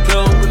jock in the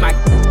club with my.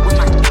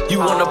 You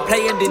wanna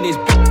play and then it's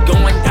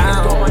going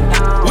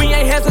down. We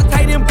ain't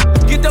hesitating,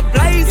 get the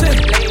blazing.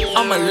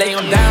 I'ma lay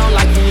him down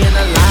like he in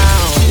a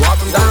lounge. Walk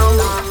him down,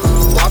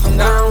 walk him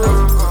down,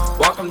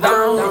 walk him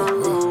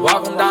down,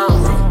 walk him down,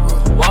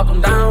 walk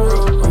him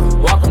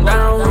down, walk him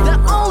down. The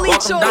only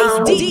choice,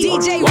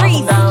 DJ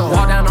Reece.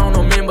 Walk down on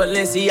them in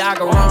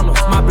Balenciaga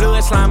Ronalds. My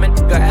blood sliming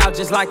out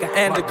just like an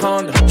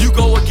anaconda. You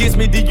go against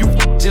me, then you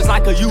just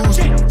like a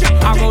user.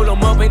 I roll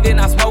them up and then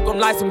I smoke them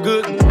like some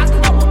good.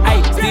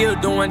 Hey, still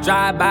doing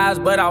drive-bys,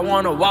 but I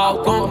wanna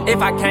walk them.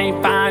 If I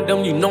can't find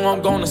them, you know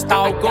I'm gonna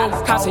stalk them.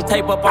 Cause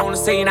tape up on the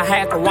scene, I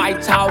had to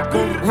white talk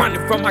them.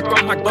 Running from my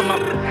gun, but my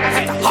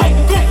had to hawk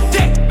them.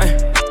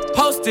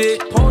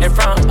 Posted in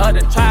front of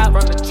the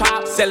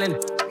trap, selling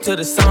till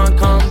the sun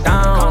come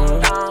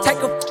down. Take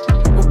a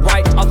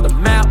right off the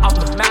map,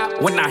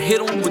 when I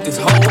hit him with this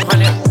whole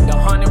hundred.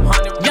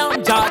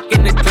 Young jock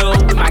in the club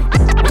with my.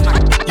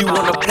 You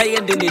wanna play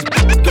and then it's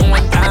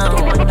going down.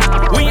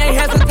 We ain't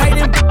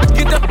hesitating,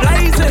 get the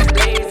blazing.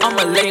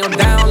 I'ma lay him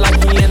down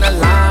like he in a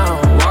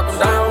lounge. Walk him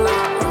down,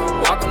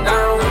 walk him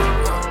down,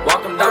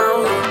 walk him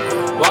down,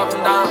 walk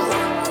him down,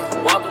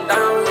 walk him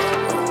down,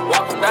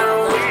 walk him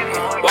down,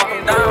 walk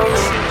him down.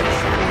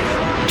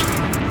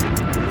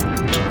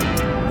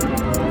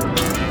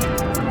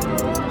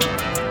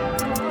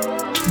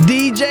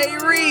 DJ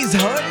Reece,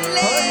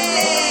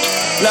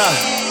 Look,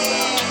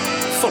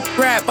 fuck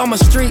rap, I'm a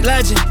street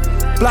legend.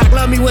 Blac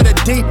love me with a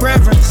deep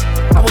reverence.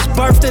 I was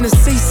birthed in a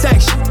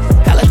C-section.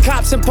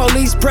 Helicopters and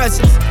police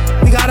presence.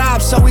 We got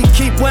ops, so we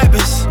keep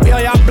weapons. We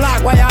on y'all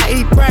block while y'all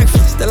eat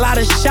breakfast. A lot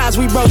of shots,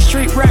 we broke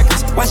street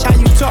records. Watch how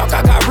you talk,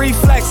 I got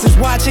reflexes.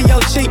 Watching your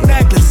cheap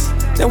necklace.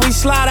 Then we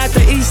slide at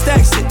the east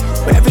exit.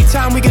 But every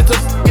time we get to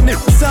f***ing it,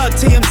 sub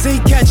TMZ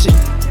catching.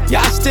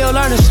 Y'all still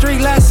learning street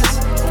lessons.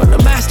 From the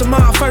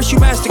mastermind, first you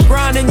master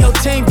grind and your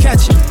team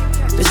catching.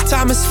 This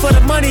time it's for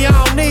the money, I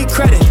don't need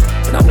credit.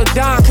 And I'm the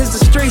Don cause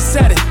the street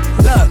said it.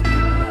 Look,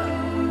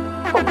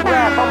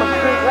 rap, I'm a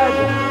street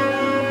legend.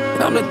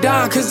 And I'm the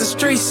Don cause the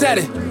street said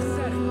it.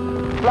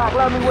 Blac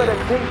love me with a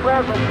deep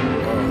reverence.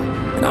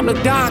 And I'm the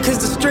Don cause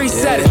the street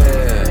said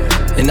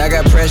it. And I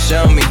got pressure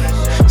on me.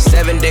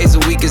 7 days a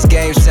week is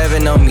game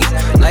 7 on me.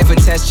 Life will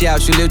test you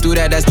out, you live through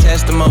that, that's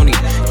testimony.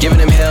 Giving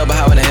them hell, but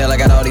how in the hell I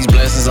got all these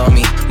blessings on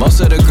me? Most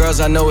of the girls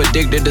I know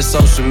addicted to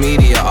social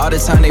media. All the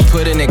time they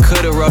put in, they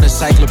could've wrote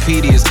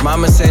encyclopedias.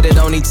 Mama said it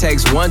only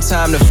takes one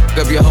time to fuck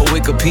up your whole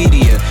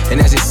Wikipedia. And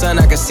as your son,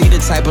 I can see the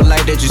type of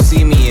life that you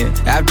see me in.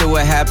 After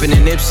what happened in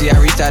Nipsey, I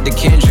reached out to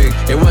Kendrick.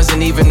 It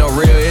wasn't even no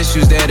real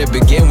issues there to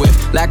begin with.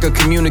 Lack of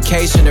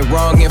communication and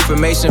wrong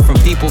information from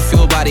people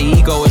fueled by the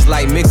ego. It's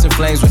like mixing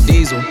flames with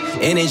diesel.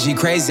 Energy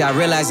crazy, I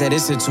realize that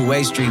it's a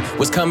two-way street.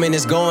 What's coming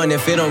is going,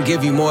 if it don't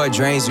give you more, it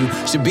drains you.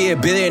 Should be a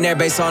billionaire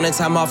based on the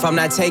time off I'm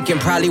not taking.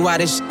 Probably why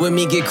this shit with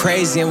me get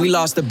crazy and we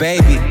lost a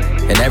baby.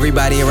 And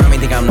everybody around me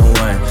think I'm the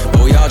one,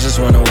 but we all just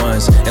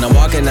one-on-ones. And I'm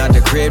walking out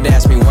the crib, they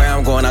ask me where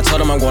I'm going. I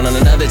told them I'm going on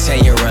another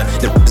 10-year run.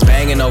 The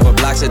banging over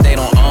blocks that they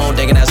don't own,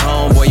 thinking that's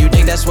home. Boy, you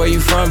think that's where you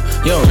from?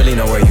 You don't really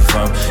know where you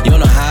from. You don't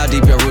know how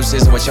deep your roots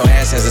is and what your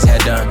ancestors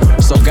had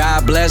done. So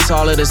God bless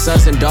all of the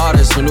sons and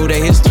daughters who knew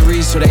their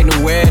history, so they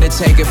knew where to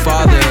take it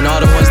farther. And all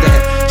the ones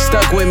that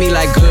stuck with me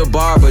like good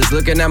barbers.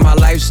 Looking at my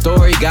life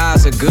story,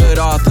 God's a good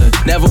author.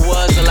 Never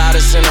was allowed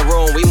us in a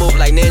room, we move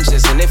like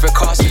ninjas. And if it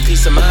costs you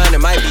peace of mind, it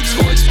might be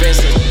too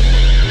expensive.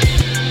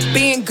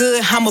 Being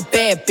good, I'm a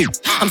bad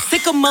bitch. I'm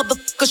sick of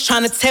motherfuckers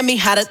trying to tell me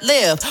how to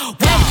live.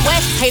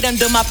 West hate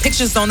under my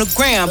pictures on the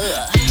gram.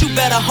 You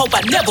better hope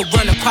I never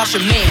run across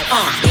your man.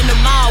 In the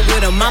mall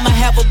with him, I'ma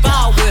have a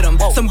ball with him.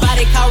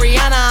 Somebody call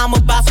Rihanna, I'ma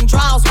buy some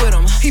draws with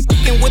him. He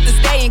fucking with the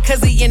stallion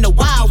cause he into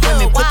wild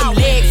women. Put them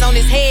legs on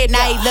his head,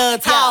 now he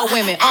love tall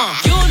women.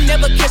 You'll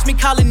never catch me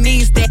calling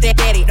these daddy.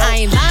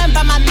 I ain't lying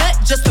by my nut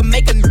just to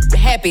make a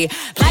happy.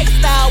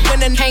 Lifestyle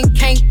when a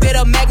can't fit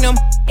a magnum.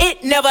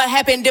 It never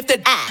happened if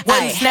the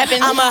wasn't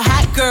snapping. I'm a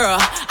hot girl,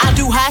 I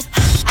do hot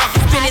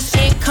finish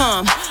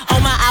income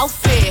on my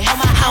outfit. I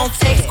don't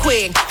text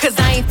quick, cause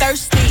I ain't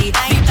thirsty.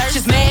 These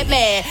bitches mad,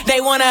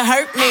 they wanna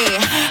hurt me.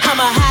 I'm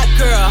a hot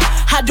girl,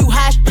 I do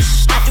hot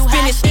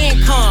finish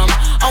income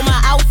on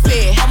my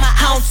outfit.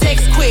 I don't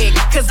text quick,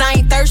 cause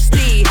I ain't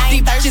thirsty.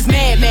 These bitches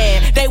mad,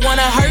 they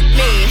wanna hurt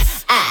me.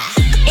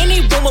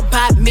 Any room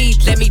about me,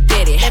 let me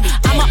get it.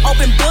 I'm an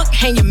open book,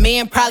 and your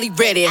man probably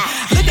read it.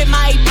 Look at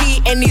my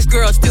EP, and these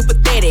girls still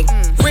pathetic.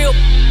 Real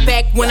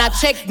back when I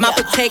check my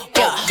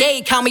protector.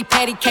 Yeah, call me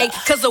patty cake,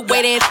 cause the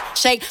way that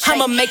shake,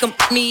 I'ma make them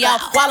me out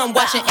while I'm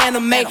watching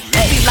anime.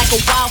 Be like a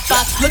wild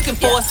fox, looking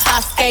for a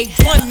Sasuke.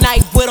 One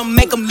night with them,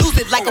 make them lose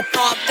it like a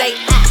prom date.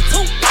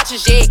 2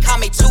 watches, yeah, call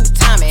me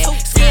 2-timing.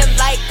 Skin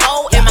like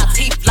gold, and my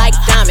teeth like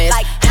diamonds.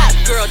 Hot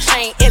girl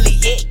chain,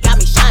 Elliot, got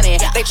me shining.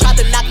 They tried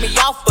to knock me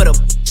off, but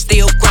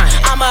still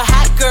grinding. I'm a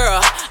hot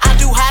girl, I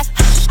do hot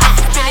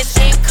finish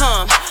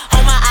income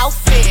on my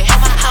outfit. I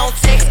don't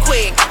text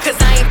quick, cause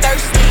I ain't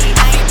thirsty.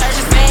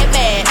 Just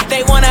mad,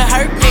 they wanna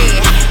hurt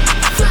me.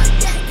 Drop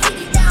that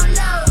kitty down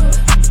low.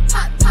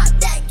 Pop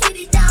that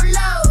kitty down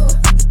low.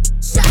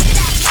 Shut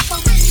that up a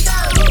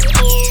window.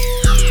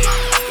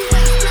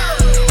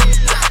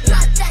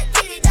 Drop that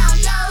kitty down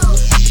low.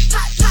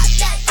 Pop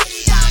that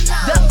kitty down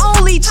low. The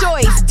only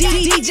choice,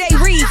 DJ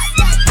Reece.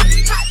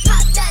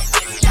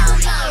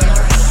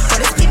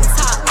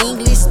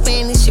 English,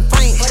 Spanish, and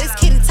French. What is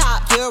kitty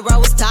talk?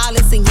 Euros,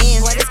 dollars, and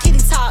yen. What is kitty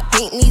talk?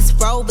 Bentleys,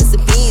 Rovers,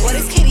 and Benz. What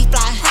is kitty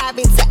fly?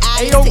 Habits to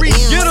Alice to M.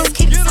 What is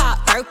kitty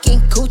talk? Birkin,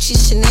 Gucci,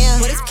 Chanel.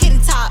 What is kitty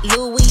talk?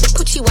 Louis,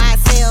 Gucci,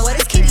 YSL. What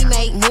is kitty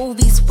make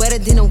movies wetter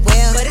than a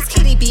well? What is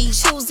kitty be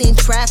choosing,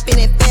 trapping,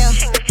 and fail?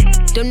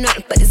 Don't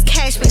nothing but this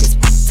cash, man, it's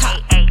top.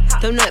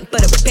 Don't nothing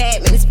but a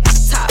bad man, it's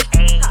top.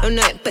 Don't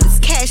nothing but this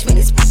cash, man,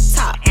 it's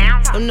top.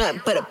 Don't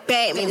nothing but a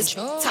bad man, it's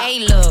top. Hey,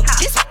 look,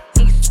 this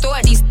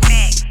store these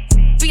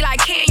be like,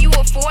 can you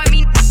afford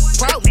me?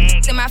 Broke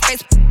in my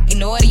face,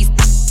 ignore these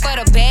for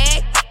the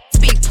bag.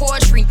 Speak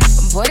poetry,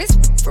 boy, this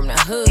from the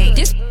hood,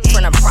 this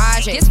from the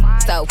project, this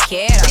so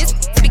ghetto, this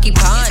speaky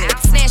bonnet,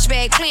 snatch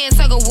bag, playing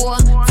tug of war,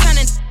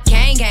 turning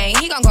gang,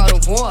 he gon' go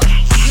to war.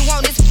 You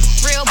want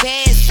this real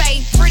bad?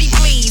 Say pretty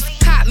please,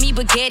 cop me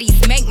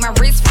baguettes, make my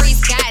wrist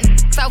freeze. Got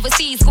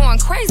overseas going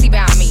crazy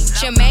about me.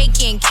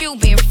 Jamaican,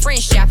 Cuban,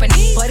 French,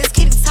 Japanese. What is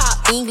kitty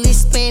talk? English,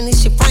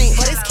 Spanish, and French.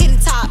 What is kitty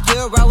talk?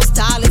 Euros,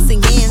 dollars,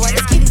 and yen. What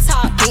is kitty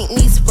talk?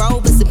 Bentleys,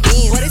 Rovers, and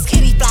Benz. What is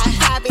kitty fly?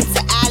 Habits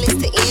to Alice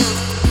to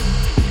M.